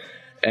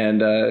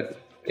 And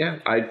yeah,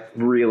 I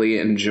really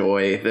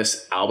enjoy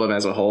this album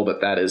as a whole,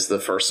 but that is the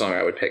first song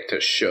I would pick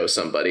to show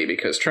somebody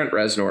because Trent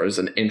Reznor is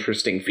an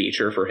interesting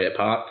feature for hip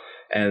hop.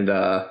 And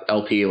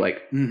LP,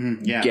 like,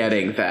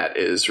 getting that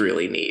is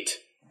really neat.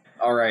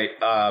 All right.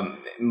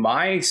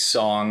 My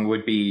song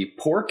would be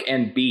Pork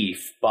and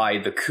Beef by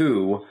The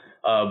Coup,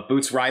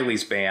 Boots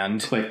Riley's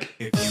band. Click.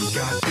 If you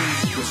got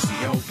beef with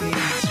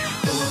COPs,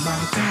 throw them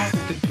out top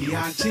with the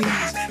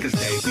PIGs, cause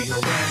they be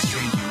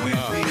harassing you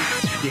and me.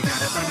 You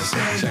gotta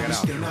understand, you're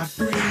still not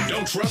free.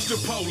 Don't trust the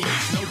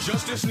police, no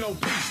justice, no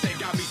peace. They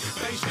got me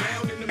face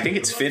down in the I think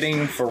it's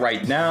fitting for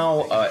right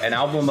now. An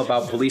album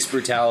about police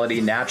brutality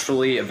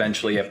naturally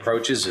eventually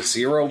approaches a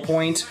 0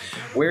 point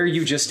where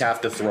you just have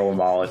to throw a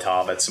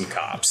Molotov at some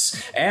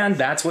cops. And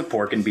that's what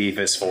Pork and Beef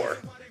is for.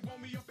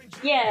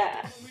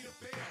 Yeah.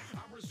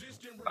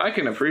 I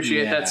can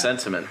appreciate that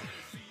sentiment.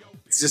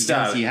 It's just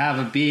Does he have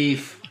a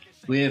beef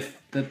with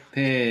the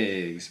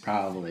pigs?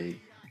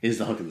 Probably is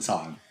the hook of the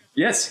song.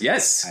 Yes. Yeah.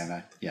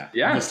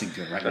 Yeah. I'm listening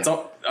to it right That's now.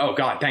 all. Oh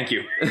God, thank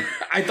you.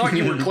 I thought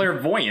you were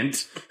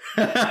clairvoyant.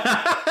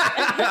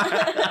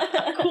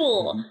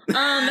 Cool.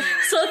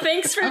 So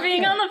thanks for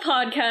being on the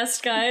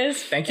podcast,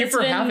 guys. Thank you It's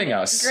for been having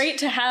us. Great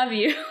to have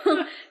you.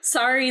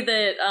 Sorry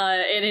that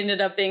it ended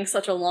up being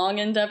such a long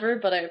endeavor,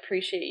 but I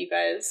appreciate you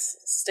guys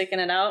sticking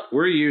it out.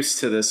 We're used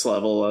to this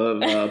level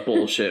of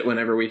bullshit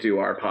whenever we do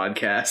our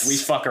podcasts. We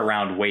fuck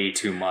around way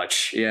too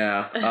much.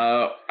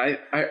 Yeah.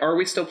 Are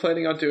we still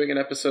planning on doing an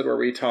episode where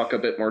we talk a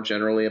bit more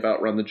generally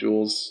about Run the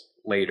Jewels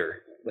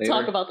Later.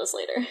 Talk about this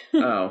later.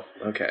 Oh,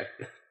 okay.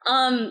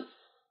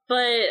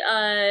 But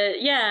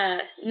yeah,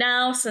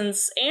 now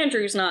since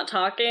Andrew's not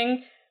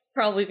talking,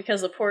 probably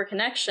because of poor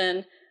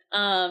connection,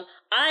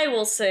 I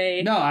will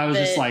say No, I was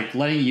just like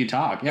letting you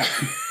talk. Yeah.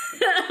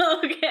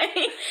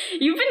 Okay.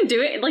 You've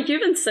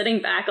been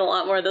sitting back a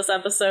lot more this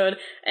episode,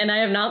 and I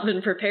have not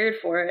been prepared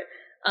for it.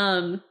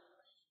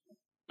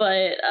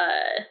 But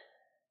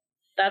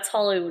that's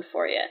Hollywood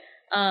for you.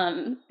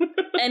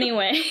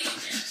 Anyway,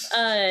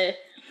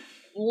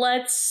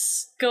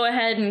 let's go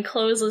ahead and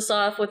close this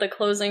off with a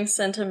closing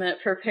sentiment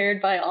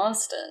prepared by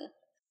Austin.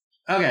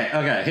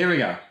 Okay, here we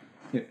go.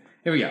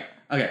 Here we go.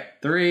 Okay,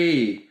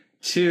 3,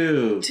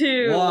 2,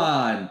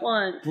 1.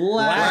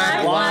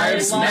 Black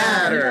Lives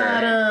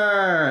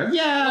Matter.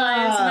 Yeah.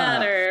 Lives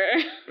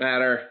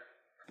matter.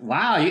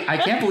 Wow, I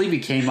can't believe you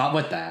came up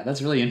with that.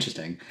 That's really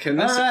interesting. Can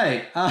this, all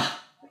right.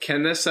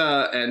 Can this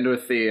end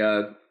with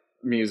the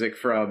music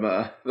from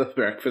the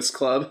Breakfast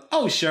Club?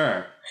 Oh,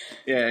 sure.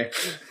 Yay.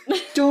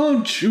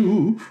 Don't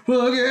you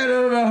forget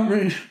about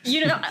me.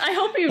 You know, I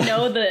hope you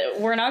know that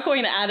we're not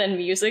going to add in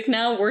music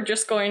now. We're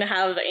just going to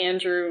have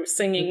Andrew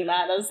singing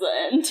that as the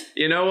end.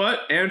 You know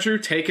what? Andrew,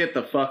 take it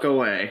the fuck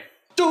away.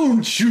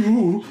 Don't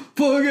you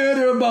forget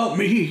about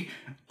me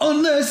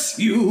unless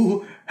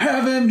you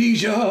have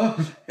amnesia.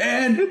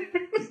 And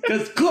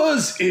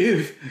cause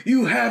if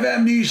you have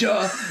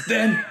amnesia,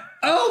 then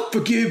I'll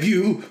forgive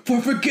you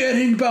for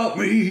forgetting about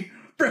me.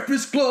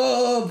 Breakfast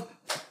Club.